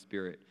by my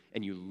Spirit,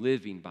 and you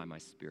living by my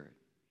Spirit.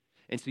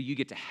 And so you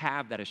get to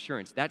have that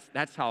assurance.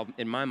 That's how,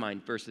 in my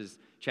mind, verses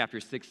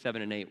chapters 6,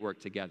 7, and 8 work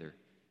together.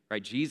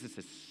 Right? Jesus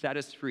has set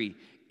us free.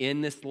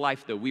 In this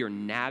life, though, we are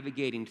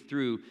navigating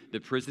through the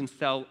prison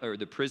cell or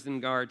the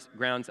prison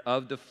grounds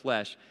of the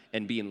flesh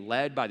and being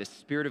led by the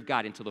Spirit of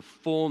God until the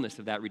fullness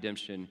of that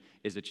redemption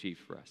is achieved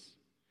for us.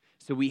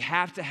 So we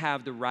have to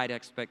have the right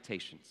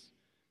expectations.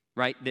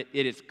 Right? That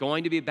it is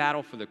going to be a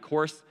battle for the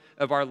course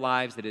of our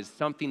lives. It is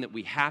something that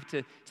we have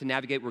to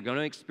navigate. We're going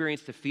to experience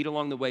defeat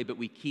along the way, but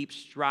we keep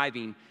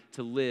striving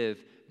to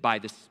live by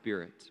the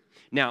Spirit.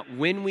 Now,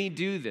 when we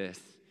do this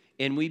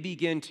and we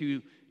begin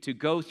to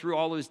go through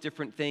all those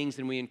different things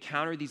and we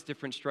encounter these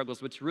different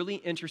struggles, what's really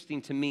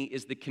interesting to me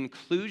is the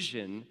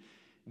conclusion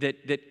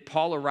that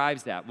Paul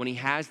arrives at when he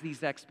has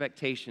these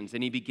expectations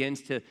and he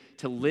begins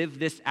to live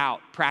this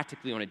out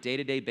practically on a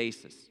day-to-day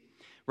basis.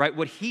 Right?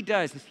 What he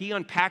does is he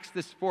unpacks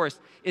this for us,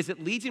 is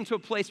it leads him to a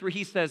place where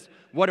he says,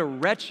 what a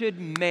wretched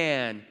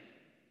man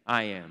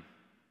I am.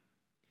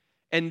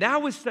 And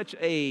that was such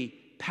a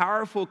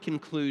powerful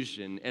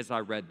conclusion as I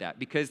read that,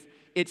 because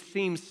it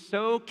seems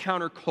so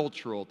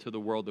countercultural to the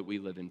world that we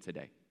live in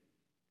today.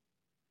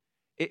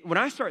 When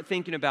I start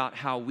thinking about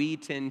how we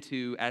tend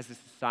to, as a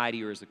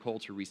society or as a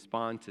culture,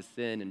 respond to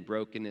sin and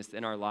brokenness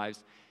in our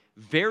lives,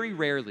 very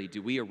rarely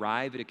do we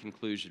arrive at a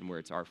conclusion where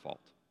it's our fault.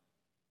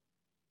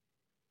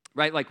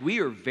 Right? Like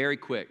we are very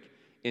quick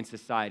in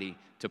society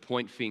to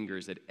point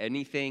fingers at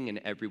anything and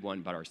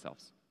everyone but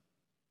ourselves.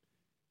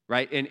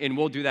 Right? And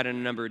we'll do that in a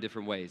number of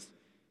different ways.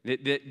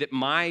 That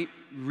my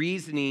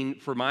reasoning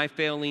for my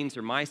failings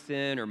or my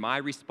sin or my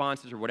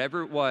responses or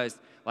whatever it was,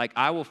 like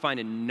I will find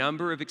a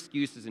number of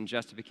excuses and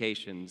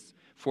justifications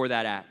for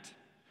that act,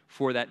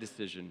 for that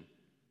decision,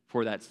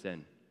 for that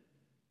sin.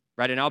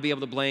 Right? And I'll be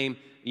able to blame,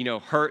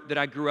 hurt that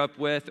I grew up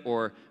with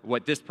or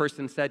what this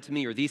person said to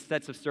me or these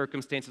sets of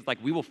circumstances.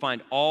 Like we will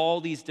find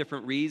all these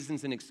different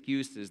reasons and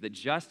excuses that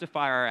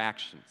justify our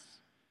actions.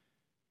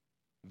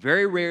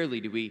 Very rarely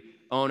do we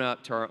own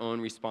up to our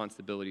own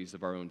responsibilities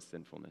of our own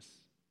sinfulness.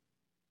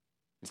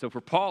 And so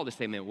for Paul to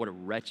say, man, what a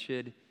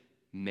wretched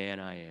man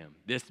I am.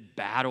 This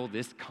battle,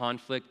 this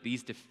conflict,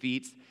 these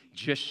defeats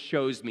just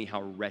shows me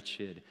how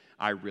wretched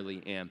I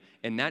really am.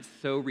 And that's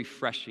so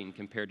refreshing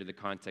compared to the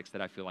context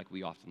that I feel like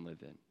we often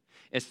live in.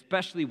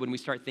 especially when we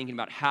start thinking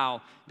about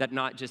how that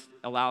not just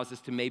allows us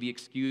to maybe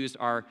excuse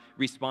our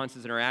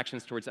responses and our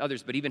actions towards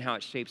others, but even how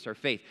it shapes our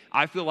faith.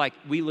 I feel like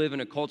we live in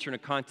a culture and a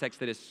context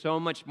that is so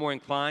much more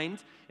inclined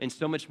and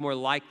so much more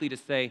likely to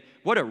say,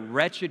 what a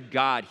wretched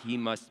God he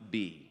must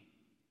be,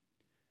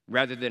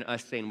 rather than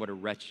us saying, what a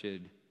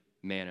wretched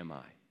man am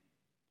I.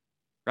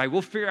 Right?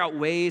 We'll figure out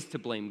ways to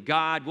blame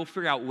God. We'll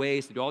figure out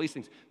ways to do all these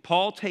things.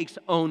 Paul takes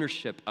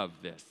ownership of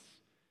this.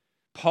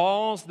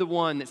 Paul's the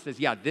one that says,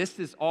 yeah, this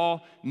is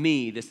all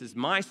me. This is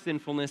my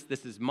sinfulness.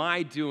 This is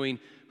my doing.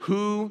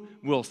 Who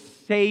will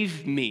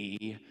save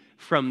me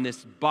from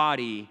this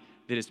body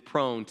that is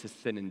prone to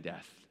sin and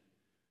death?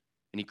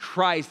 And he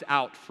cries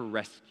out for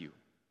rescue.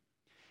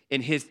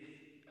 In his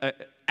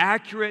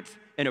accurate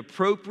and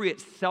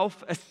appropriate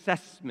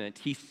self-assessment,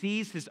 he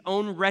sees his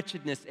own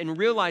wretchedness and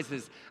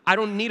realizes, I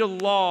don't need a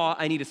law,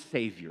 I need a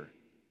Savior.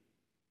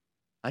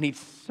 I need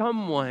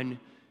someone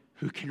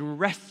who can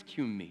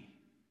rescue me.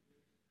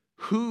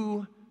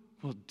 Who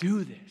will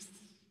do this?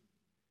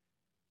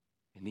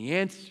 And the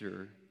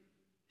answer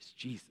is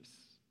Jesus.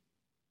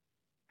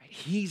 Right?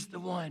 He's the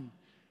one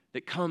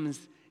that comes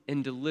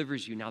and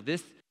delivers you. Now,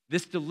 this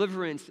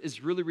deliverance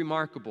is really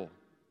remarkable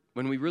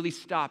when we really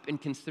stop and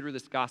consider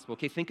this gospel.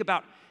 Okay, think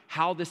about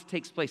how this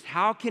takes place.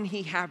 How can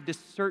he have this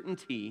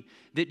certainty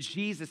that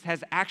Jesus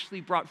has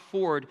actually brought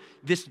forward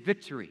this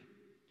victory?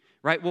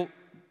 Right? Well,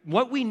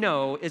 what we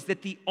know is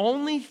that the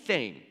only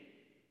thing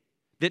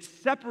that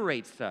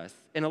separates us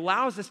and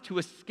allows us to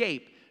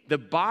escape the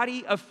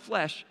body of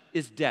flesh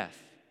is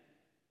death.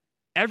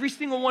 Every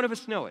single one of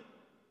us know it.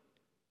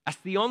 That's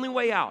the only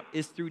way out,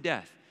 is through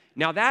death.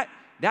 Now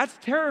that's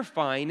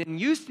terrifying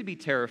and used to be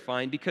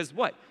terrifying because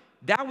what?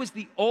 That was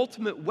the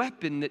ultimate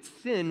weapon that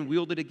sin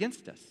wielded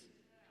against us.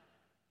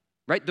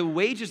 Right? The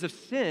wages of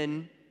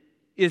sin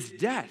is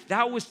death.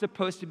 That was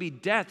supposed to be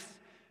death's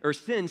or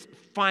sin's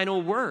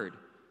final word.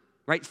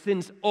 Right?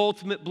 Sin's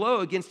ultimate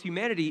blow against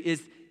humanity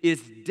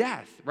is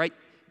death, right?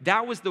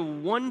 That was the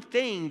one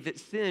thing that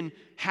sin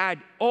had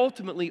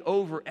ultimately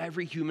over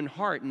every human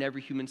heart and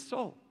every human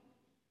soul.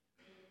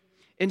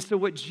 And so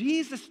what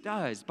Jesus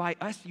does by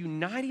us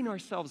uniting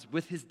ourselves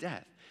with his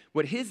death,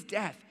 what his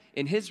death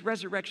and his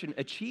resurrection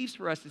achieves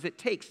for us is it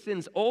takes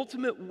sin's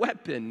ultimate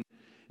weapon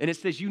and it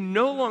says you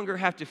no longer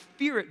have to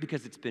fear it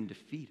because it's been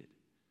defeated.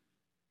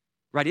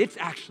 Right? It's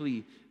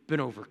actually been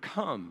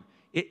overcome.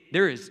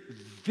 There is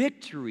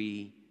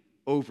victory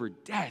over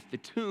death. The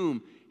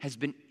tomb has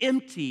been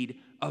emptied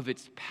of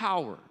its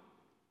power.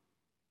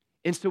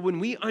 And so when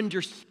we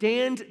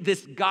understand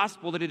this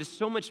gospel, that it is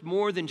so much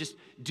more than just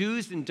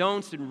do's and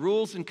don'ts and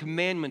rules and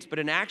commandments, but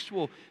an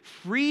actual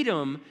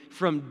freedom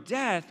from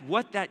death,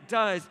 what that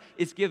does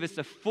is give us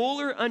a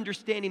fuller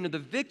understanding of the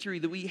victory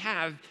that we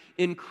have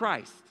in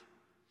Christ.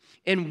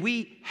 And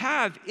we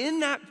have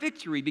in that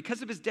victory,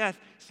 because of his death,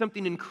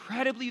 something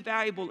incredibly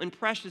valuable and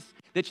precious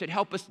that should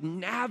help us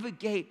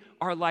navigate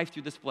our life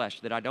through this flesh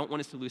that I don't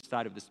want us to lose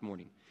sight of this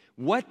morning.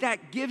 What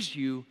that gives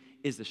you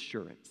is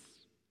assurance,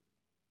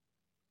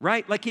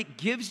 right? Like it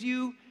gives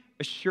you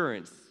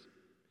assurance.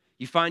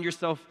 You find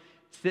yourself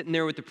sitting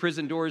there with the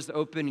prison doors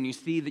open and you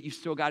see that you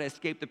still got to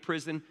escape the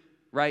prison,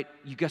 right?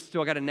 You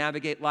still got to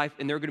navigate life,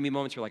 and there are going to be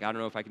moments you're like, I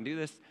don't know if I can do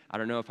this. I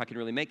don't know if I can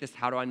really make this.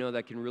 How do I know that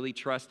I can really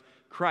trust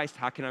Christ?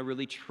 How can I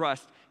really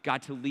trust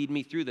God to lead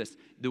me through this?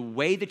 The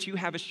way that you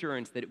have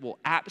assurance that it will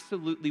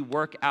absolutely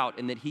work out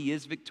and that he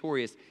is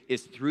victorious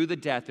is through the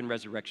death and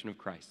resurrection of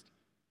Christ.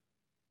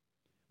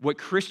 What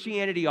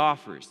Christianity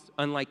offers,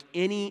 unlike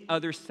any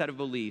other set of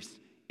beliefs,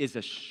 is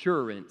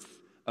assurance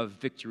of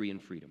victory and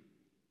freedom.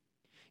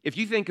 If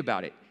you think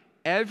about it,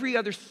 every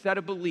other set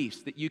of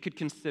beliefs that you could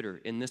consider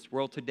in this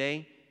world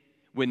today,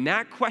 when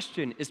that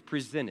question is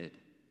presented,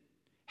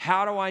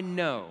 how do I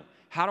know?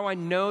 How do I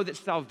know that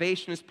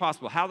salvation is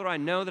possible? How do I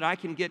know that I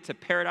can get to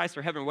paradise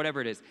or heaven,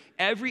 whatever it is?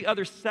 Every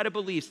other set of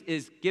beliefs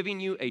is giving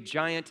you a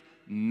giant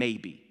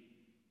maybe.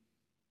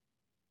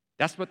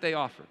 That's what they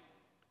offer,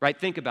 right?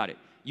 Think about it.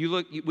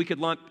 We could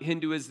lump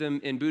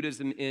Hinduism and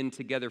Buddhism in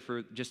together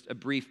for just a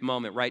brief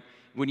moment, right?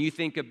 When you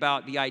think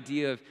about the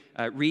idea of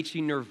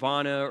reaching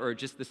nirvana or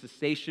just the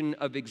cessation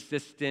of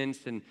existence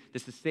and the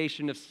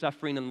cessation of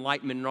suffering,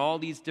 enlightenment, and all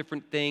these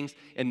different things,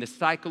 and the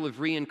cycle of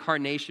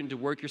reincarnation to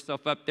work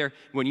yourself up there,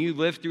 when you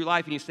live through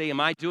life and you say,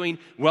 am I doing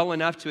well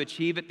enough to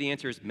achieve it? The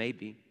answer is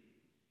maybe.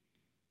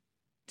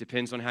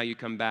 Depends on how you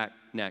come back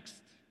next.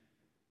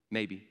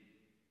 Maybe.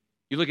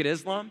 You look at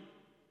Islam.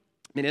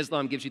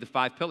 Islam gives you the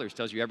 5 pillars,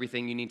 tells you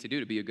everything you need to do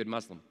to be a good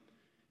Muslim,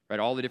 right?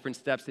 All the different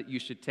steps that you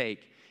should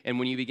take. And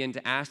when you begin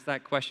to ask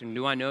that question,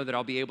 do I know that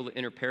I'll be able to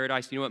enter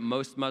paradise? You know what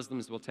most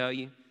Muslims will tell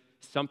you?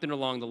 Something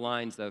along the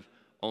lines of,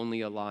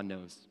 only Allah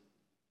knows.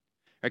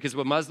 Right? Because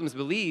what Muslims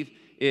believe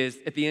is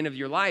at the end of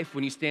your life,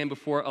 when you stand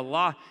before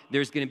Allah,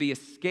 there's going to be a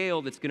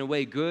scale that's going to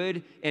weigh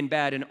good and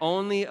bad, and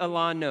only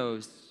Allah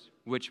knows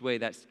which way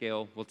that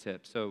scale will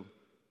tip. So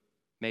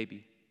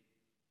maybe.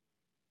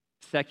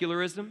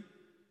 Secularism.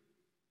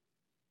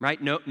 right?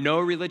 No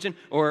religion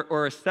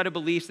or a set of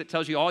beliefs that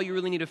tells you all you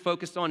really need to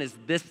focus on is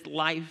this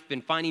life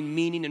and finding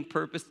meaning and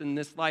purpose in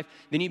this life.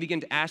 Then you begin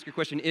to ask your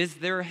question, is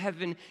there a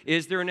heaven?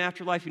 Is there an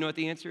afterlife? You know what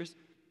the answer is?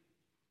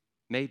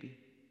 Maybe.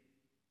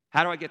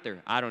 How do I get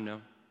there? I don't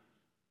know.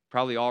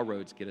 Probably all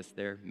roads get us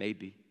there,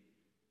 maybe.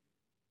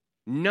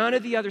 None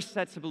of the other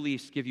sets of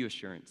beliefs give you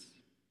assurance.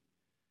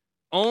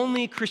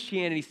 Only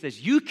Christianity says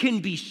you can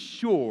be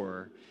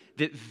sure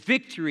that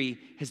victory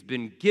has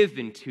been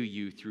given to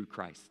you through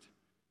Christ.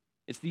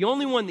 It's the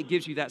only one that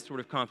gives you that sort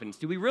of confidence.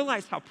 Do we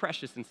realize how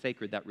precious and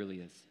sacred that really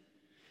is?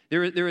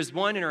 There was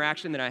one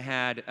interaction that I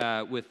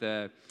had with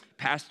a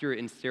pastor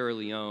in Sierra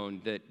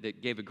Leone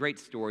that gave a great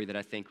story that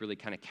I think really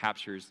kind of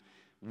captures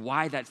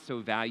why that's so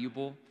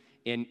valuable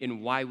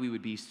and why we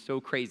would be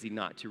so crazy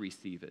not to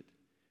receive it.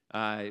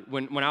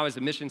 When I was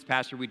a missions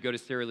pastor, we'd go to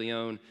Sierra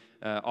Leone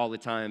all the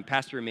time.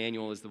 Pastor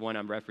Emmanuel is the one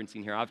I'm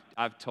referencing here.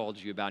 I've told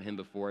you about him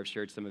before. I've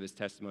shared some of his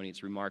testimony.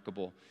 It's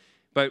remarkable.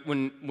 But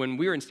when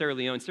we were in Sierra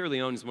Leone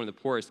is one of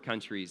the poorest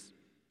countries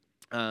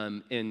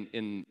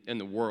in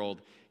the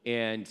world.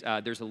 And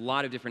there's a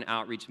lot of different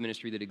outreach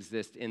ministry that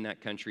exists in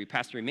that country.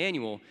 Pastor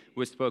Emmanuel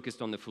was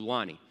focused on the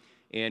Fulani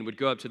and would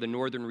go up to the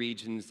northern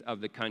regions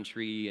of the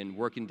country and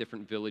work in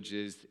different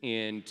villages.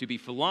 And to be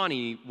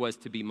Fulani was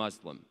to be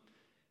Muslim,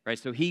 right?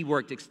 So he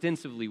worked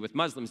extensively with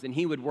Muslims, and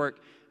he would work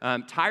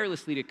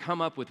tirelessly to come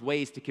up with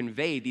ways to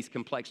convey these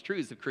complex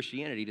truths of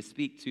Christianity, to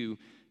speak to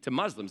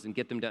Muslims and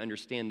get them to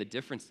understand the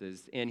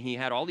differences. And he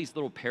had all these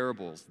little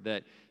parables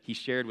that he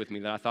shared with me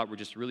that I thought were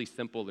just really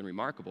simple and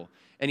remarkable.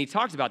 And he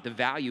talked about the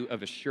value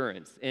of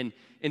assurance. And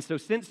so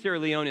since Sierra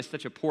Leone is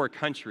such a poor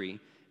country,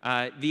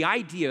 the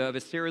idea of a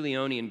Sierra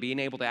Leonean being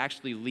able to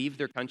actually leave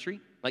their country,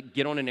 like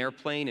get on an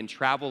airplane and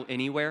travel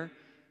anywhere,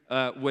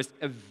 was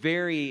a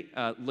very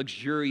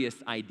luxurious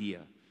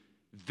idea.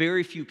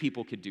 Very few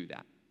people could do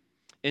that.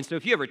 And so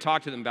if you ever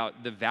talk to them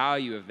about the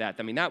value of that,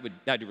 I mean, that would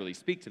really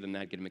speak to them,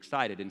 that'd get them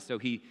excited. And so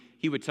he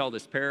would tell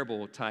this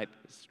parable type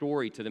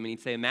story to them, and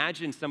he'd say,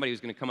 imagine somebody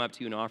who's going to come up to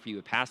you and offer you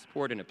a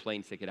passport and a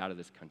plane ticket out of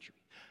this country.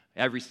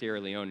 Every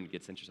Sierra Leonean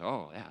gets interested.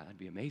 Oh, yeah, that'd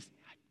be amazing.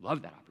 I'd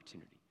love that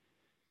opportunity.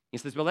 He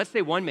says, well, let's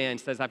say one man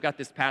says, I've got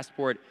this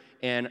passport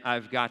and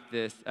I've got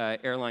this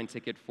airline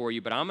ticket for you,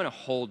 but I'm going to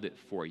hold it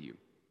for you.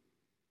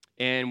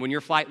 And when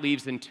your flight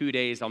leaves in 2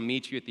 days, I'll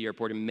meet you at the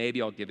airport and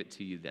maybe I'll give it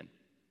to you then.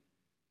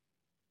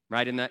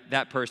 Right? And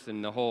that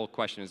person, the whole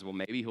question is, well,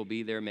 maybe he'll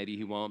be there, maybe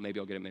he won't, maybe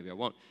I'll get it, maybe I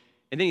won't.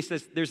 And then he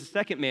says, there's a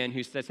second man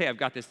who says, hey, I've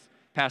got this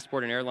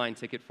passport and airline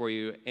ticket for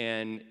you,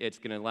 and it's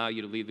going to allow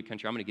you to leave the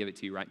country. I'm going to give it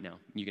to you right now.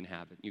 You can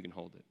have it. You can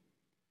hold it.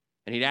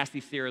 And he'd ask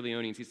these Sierra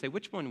Leoneans, he'd say,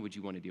 which one would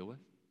you want to deal with?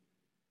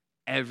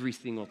 Every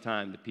single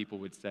time the people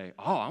would say,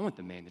 oh, I want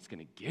the man that's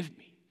going to give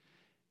me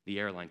the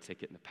airline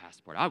ticket and the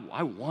passport.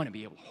 I want to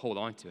be able to hold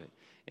on to it.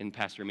 And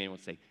Pastor Emmanuel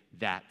would say,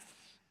 that's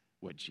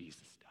what Jesus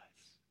does.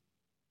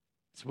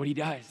 That's what he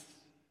does.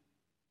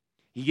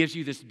 He gives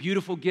you this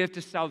beautiful gift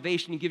of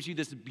salvation. He gives you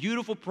this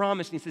beautiful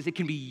promise. And he says, it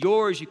can be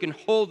yours. You can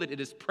hold it. It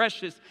is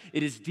precious.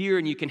 It is dear.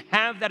 And you can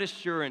have that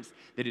assurance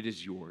that it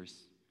is yours.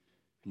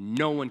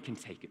 No one can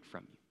take it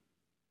from you.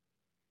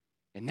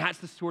 And that's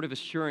the sort of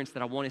assurance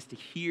that I want us to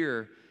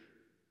hear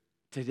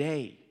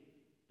today.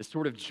 The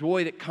sort of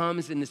joy that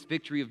comes in this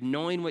victory of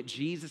knowing what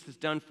Jesus has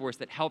done for us,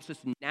 that helps us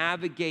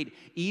navigate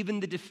even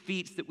the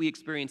defeats that we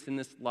experience in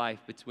this life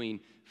between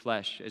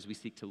flesh as we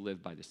seek to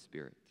live by the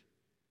Spirit.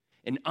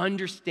 And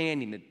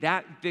understanding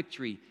that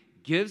victory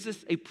gives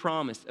us a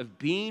promise of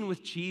being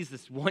with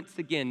Jesus once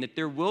again, that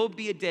there will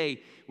be a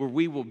day where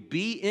we will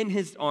be in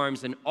his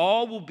arms and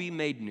all will be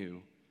made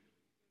new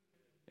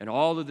and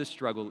all of the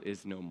struggle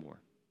is no more.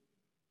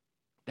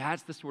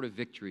 That's the sort of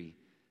victory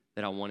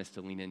that I want us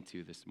to lean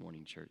into this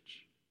morning,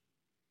 church.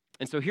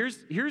 And so here's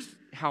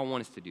how I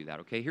want us to do that,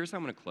 okay? Here's how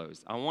I'm going to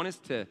close. I want us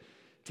to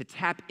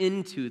tap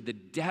into the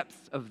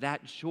depths of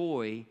that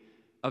joy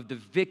of the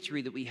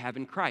victory that we have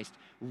in Christ,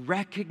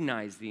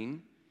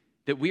 recognizing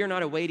that we are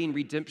not awaiting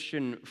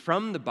redemption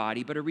from the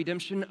body, but a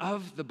redemption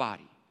of the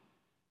body,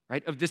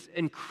 right? Of this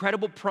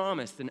incredible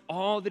promise and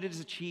all that it has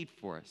achieved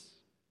for us.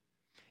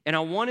 And I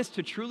want us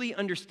to truly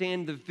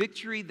understand the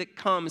victory that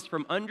comes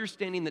from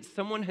understanding that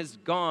someone has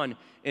gone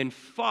and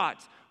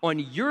fought on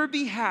your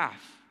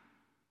behalf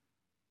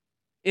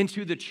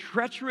into the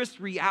treacherous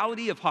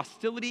reality of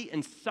hostility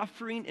and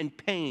suffering and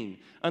pain,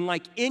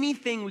 unlike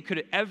anything we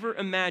could ever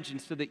imagine,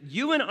 so that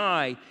you and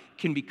I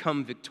can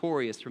become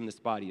victorious from this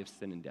body of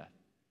sin and death.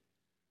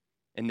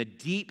 And the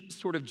deep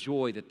sort of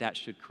joy that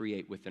should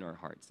create within our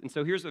hearts. And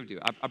so here's what I'll do.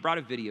 I brought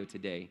a video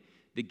today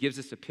that gives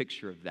us a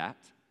picture of that.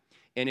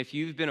 And if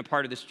you've been a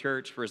part of this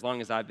church for as long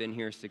as I've been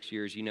here, 6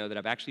 years, you know that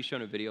I've actually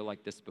shown a video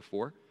like this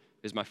before.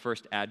 It was my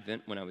first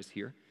Advent when I was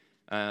here.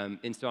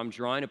 And so I'm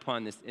drawing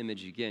upon this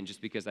image again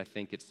just because I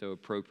think it's so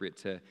appropriate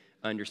to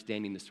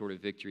understanding the sort of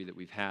victory that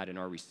we've had and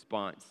our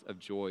response of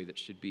joy that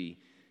should be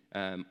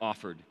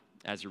offered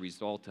as a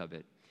result of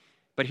it.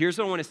 But here's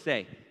what I want to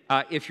say.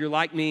 If you're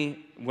like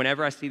me,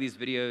 whenever I see these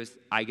videos,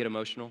 I get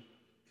emotional,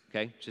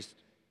 okay? Just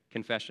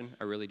confession,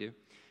 I really do.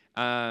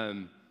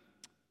 And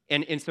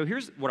so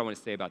here's what I want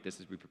to say about this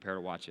as we prepare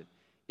to watch it,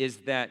 is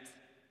that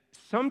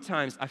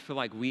sometimes I feel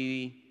like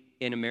we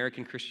in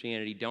American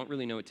Christianity don't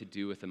really know what to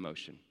do with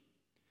emotion,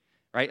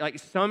 right? Like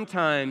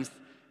sometimes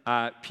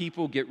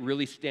people get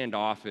really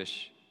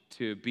standoffish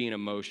to being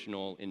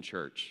emotional in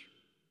church,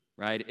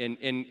 right?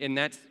 And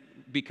that's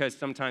because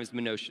sometimes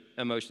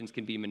emotions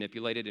can be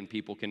manipulated and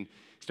people can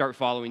start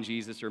following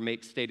Jesus or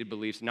make stated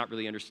beliefs and not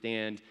really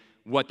understand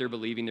what they're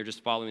believing. They're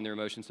just following their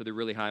emotions. So they're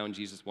really high on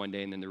Jesus one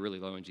day and then they're really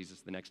low on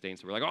Jesus the next day. And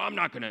so we're like, oh, I'm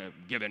not going to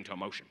give in to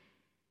emotion,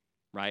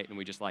 right? And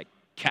we just like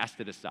cast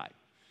it aside.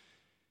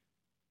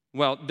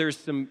 Well, there's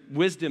some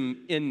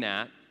wisdom in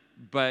that,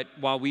 but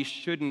while we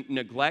shouldn't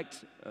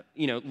neglect,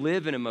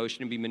 live in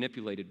emotion and be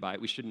manipulated by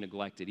it, we shouldn't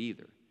neglect it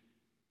either.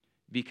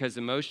 Because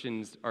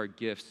emotions are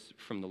gifts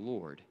from the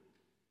Lord.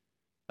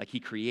 Like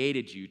he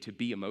created you to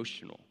be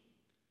emotional.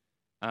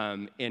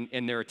 And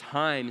there are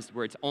times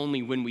where it's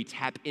only when we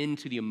tap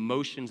into the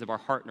emotions of our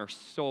heart and our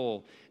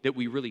soul that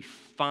we really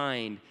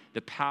find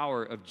the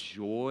power of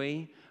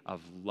joy,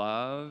 of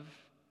love,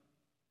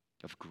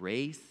 of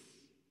grace.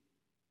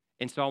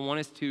 And so I want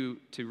us to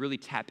really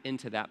tap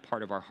into that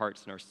part of our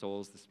hearts and our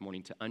souls this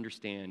morning to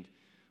understand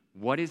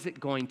what is it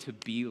going to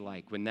be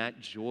like when that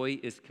joy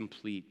is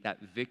complete,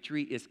 that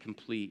victory is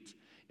complete,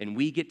 and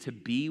we get to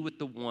be with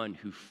the one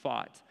who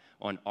fought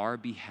on our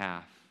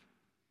behalf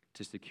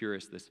to secure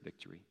us this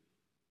victory.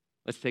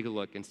 Let's take a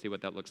look and see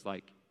what that looks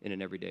like in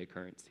an everyday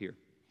occurrence here.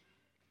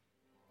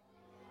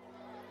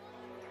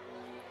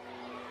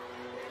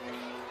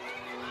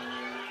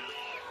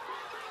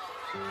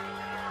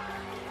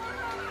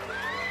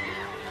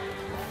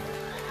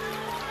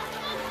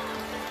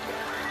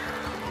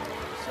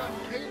 Son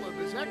Caleb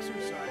is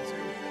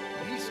exercising,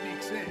 and he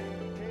sneaks in.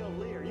 Caleb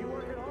Lee, are you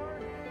working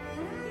hard?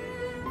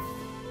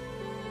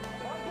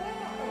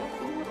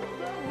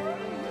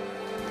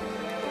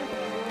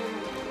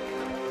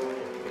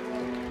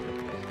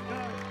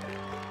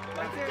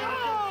 Let's go!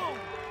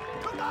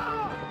 Come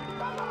on!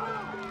 Come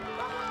on!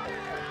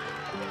 Moment.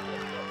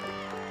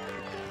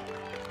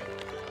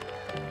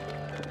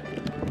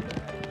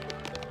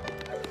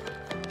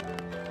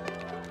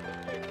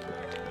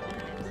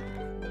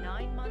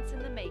 9 months in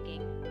the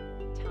making,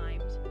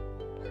 timed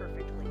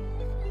perfectly.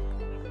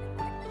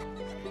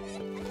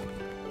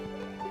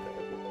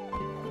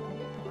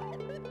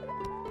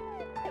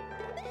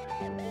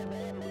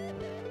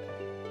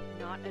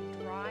 Not a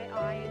dry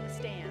eye in the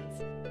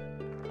stands,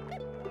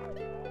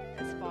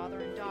 as father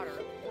and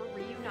daughter were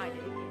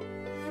reunited again.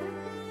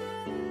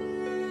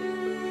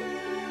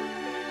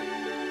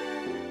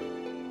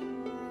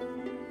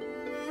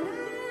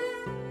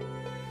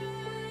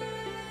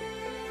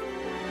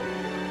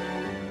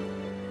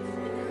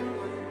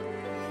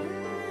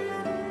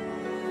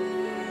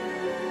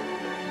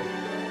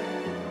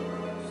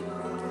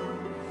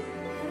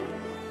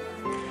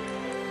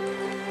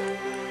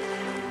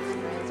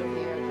 Friends are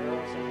here,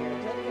 girls are here.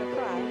 Tell me you're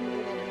crying. You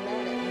didn't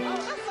let it. Oh,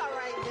 that's all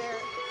right,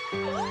 Derek.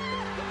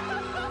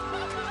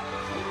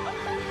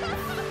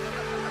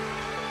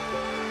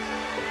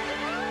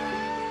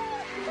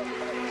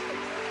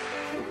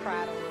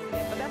 Cried a little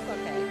bit, but that's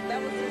okay. That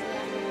was just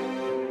natural.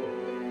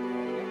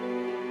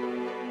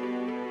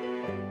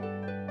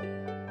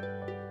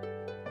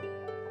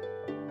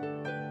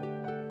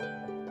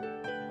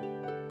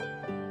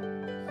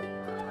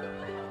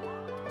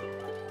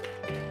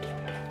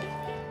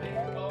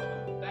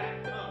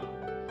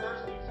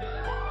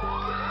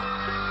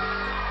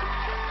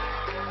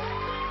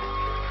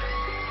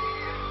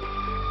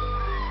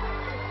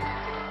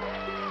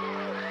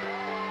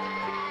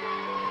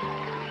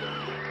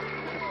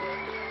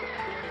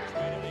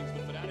 Straight innings, the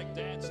fanatic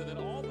dance, and then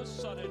all of a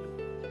sudden,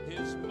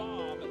 his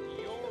mom,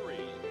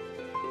 Yori,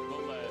 the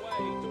lead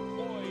way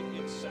deployed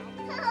in South.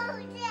 Oh,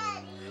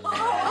 Daddy.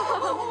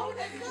 Oh,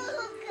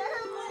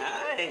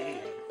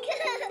 Hi.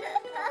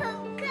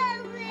 I'm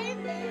coming.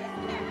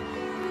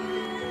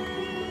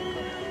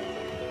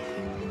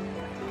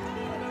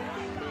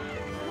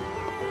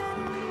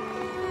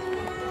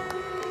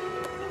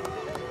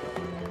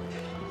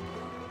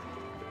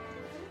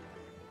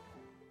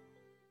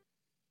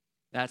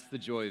 That's the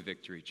joy of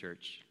victory,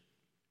 church.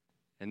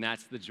 And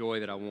that's the joy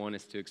that I want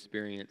us to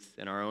experience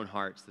in our own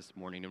hearts this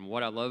morning. And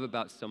what I love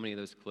about so many of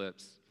those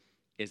clips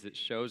is it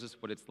shows us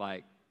what it's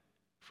like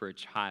for a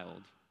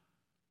child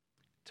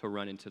to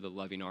run into the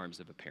loving arms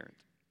of a parent.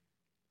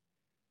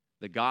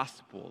 The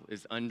gospel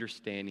is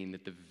understanding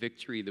that the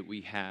victory that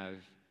we have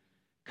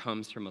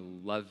comes from a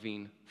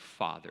loving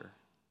father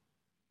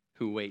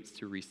who waits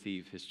to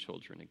receive his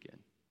children again.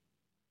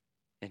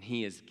 And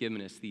he has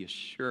given us the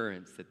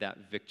assurance that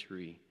that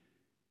victory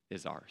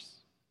is ours.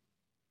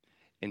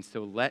 And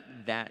so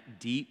let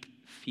that deep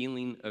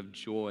feeling of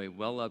joy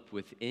well up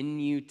within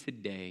you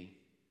today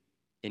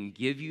and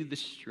give you the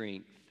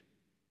strength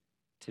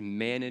to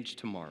manage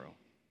tomorrow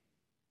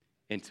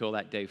until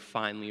that day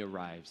finally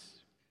arrives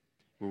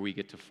where we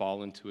get to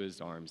fall into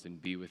his arms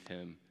and be with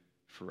him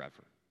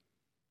forever.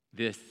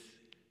 This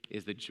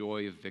is the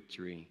joy of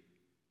victory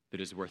that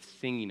is worth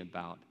singing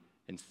about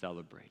and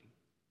celebrating.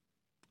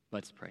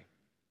 Let's pray.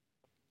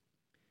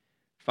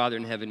 Father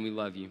in heaven, we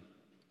love you.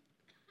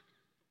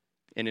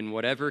 And in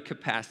whatever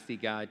capacity,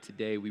 God,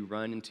 today we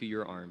run into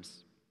your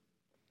arms.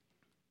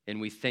 And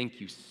we thank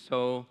you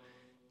so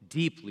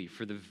deeply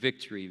for the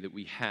victory that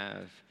we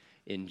have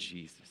in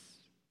Jesus.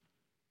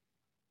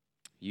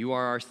 You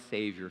are our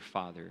Savior,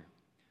 Father,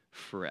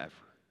 forever.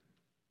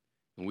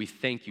 And we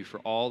thank you for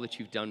all that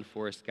you've done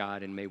for us,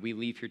 God, and may we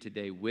leave here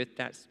today with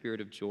that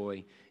spirit of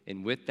joy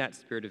and with that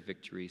spirit of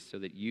victory so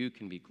that you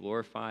can be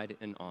glorified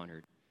and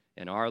honored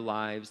in our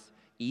lives,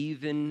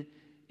 even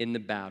in the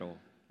battle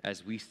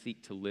as we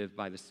seek to live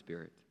by the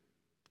Spirit.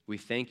 We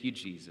thank you,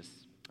 Jesus.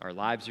 Our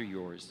lives are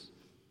yours.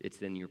 It's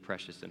in your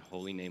precious and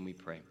holy name we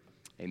pray.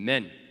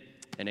 Amen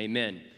and amen.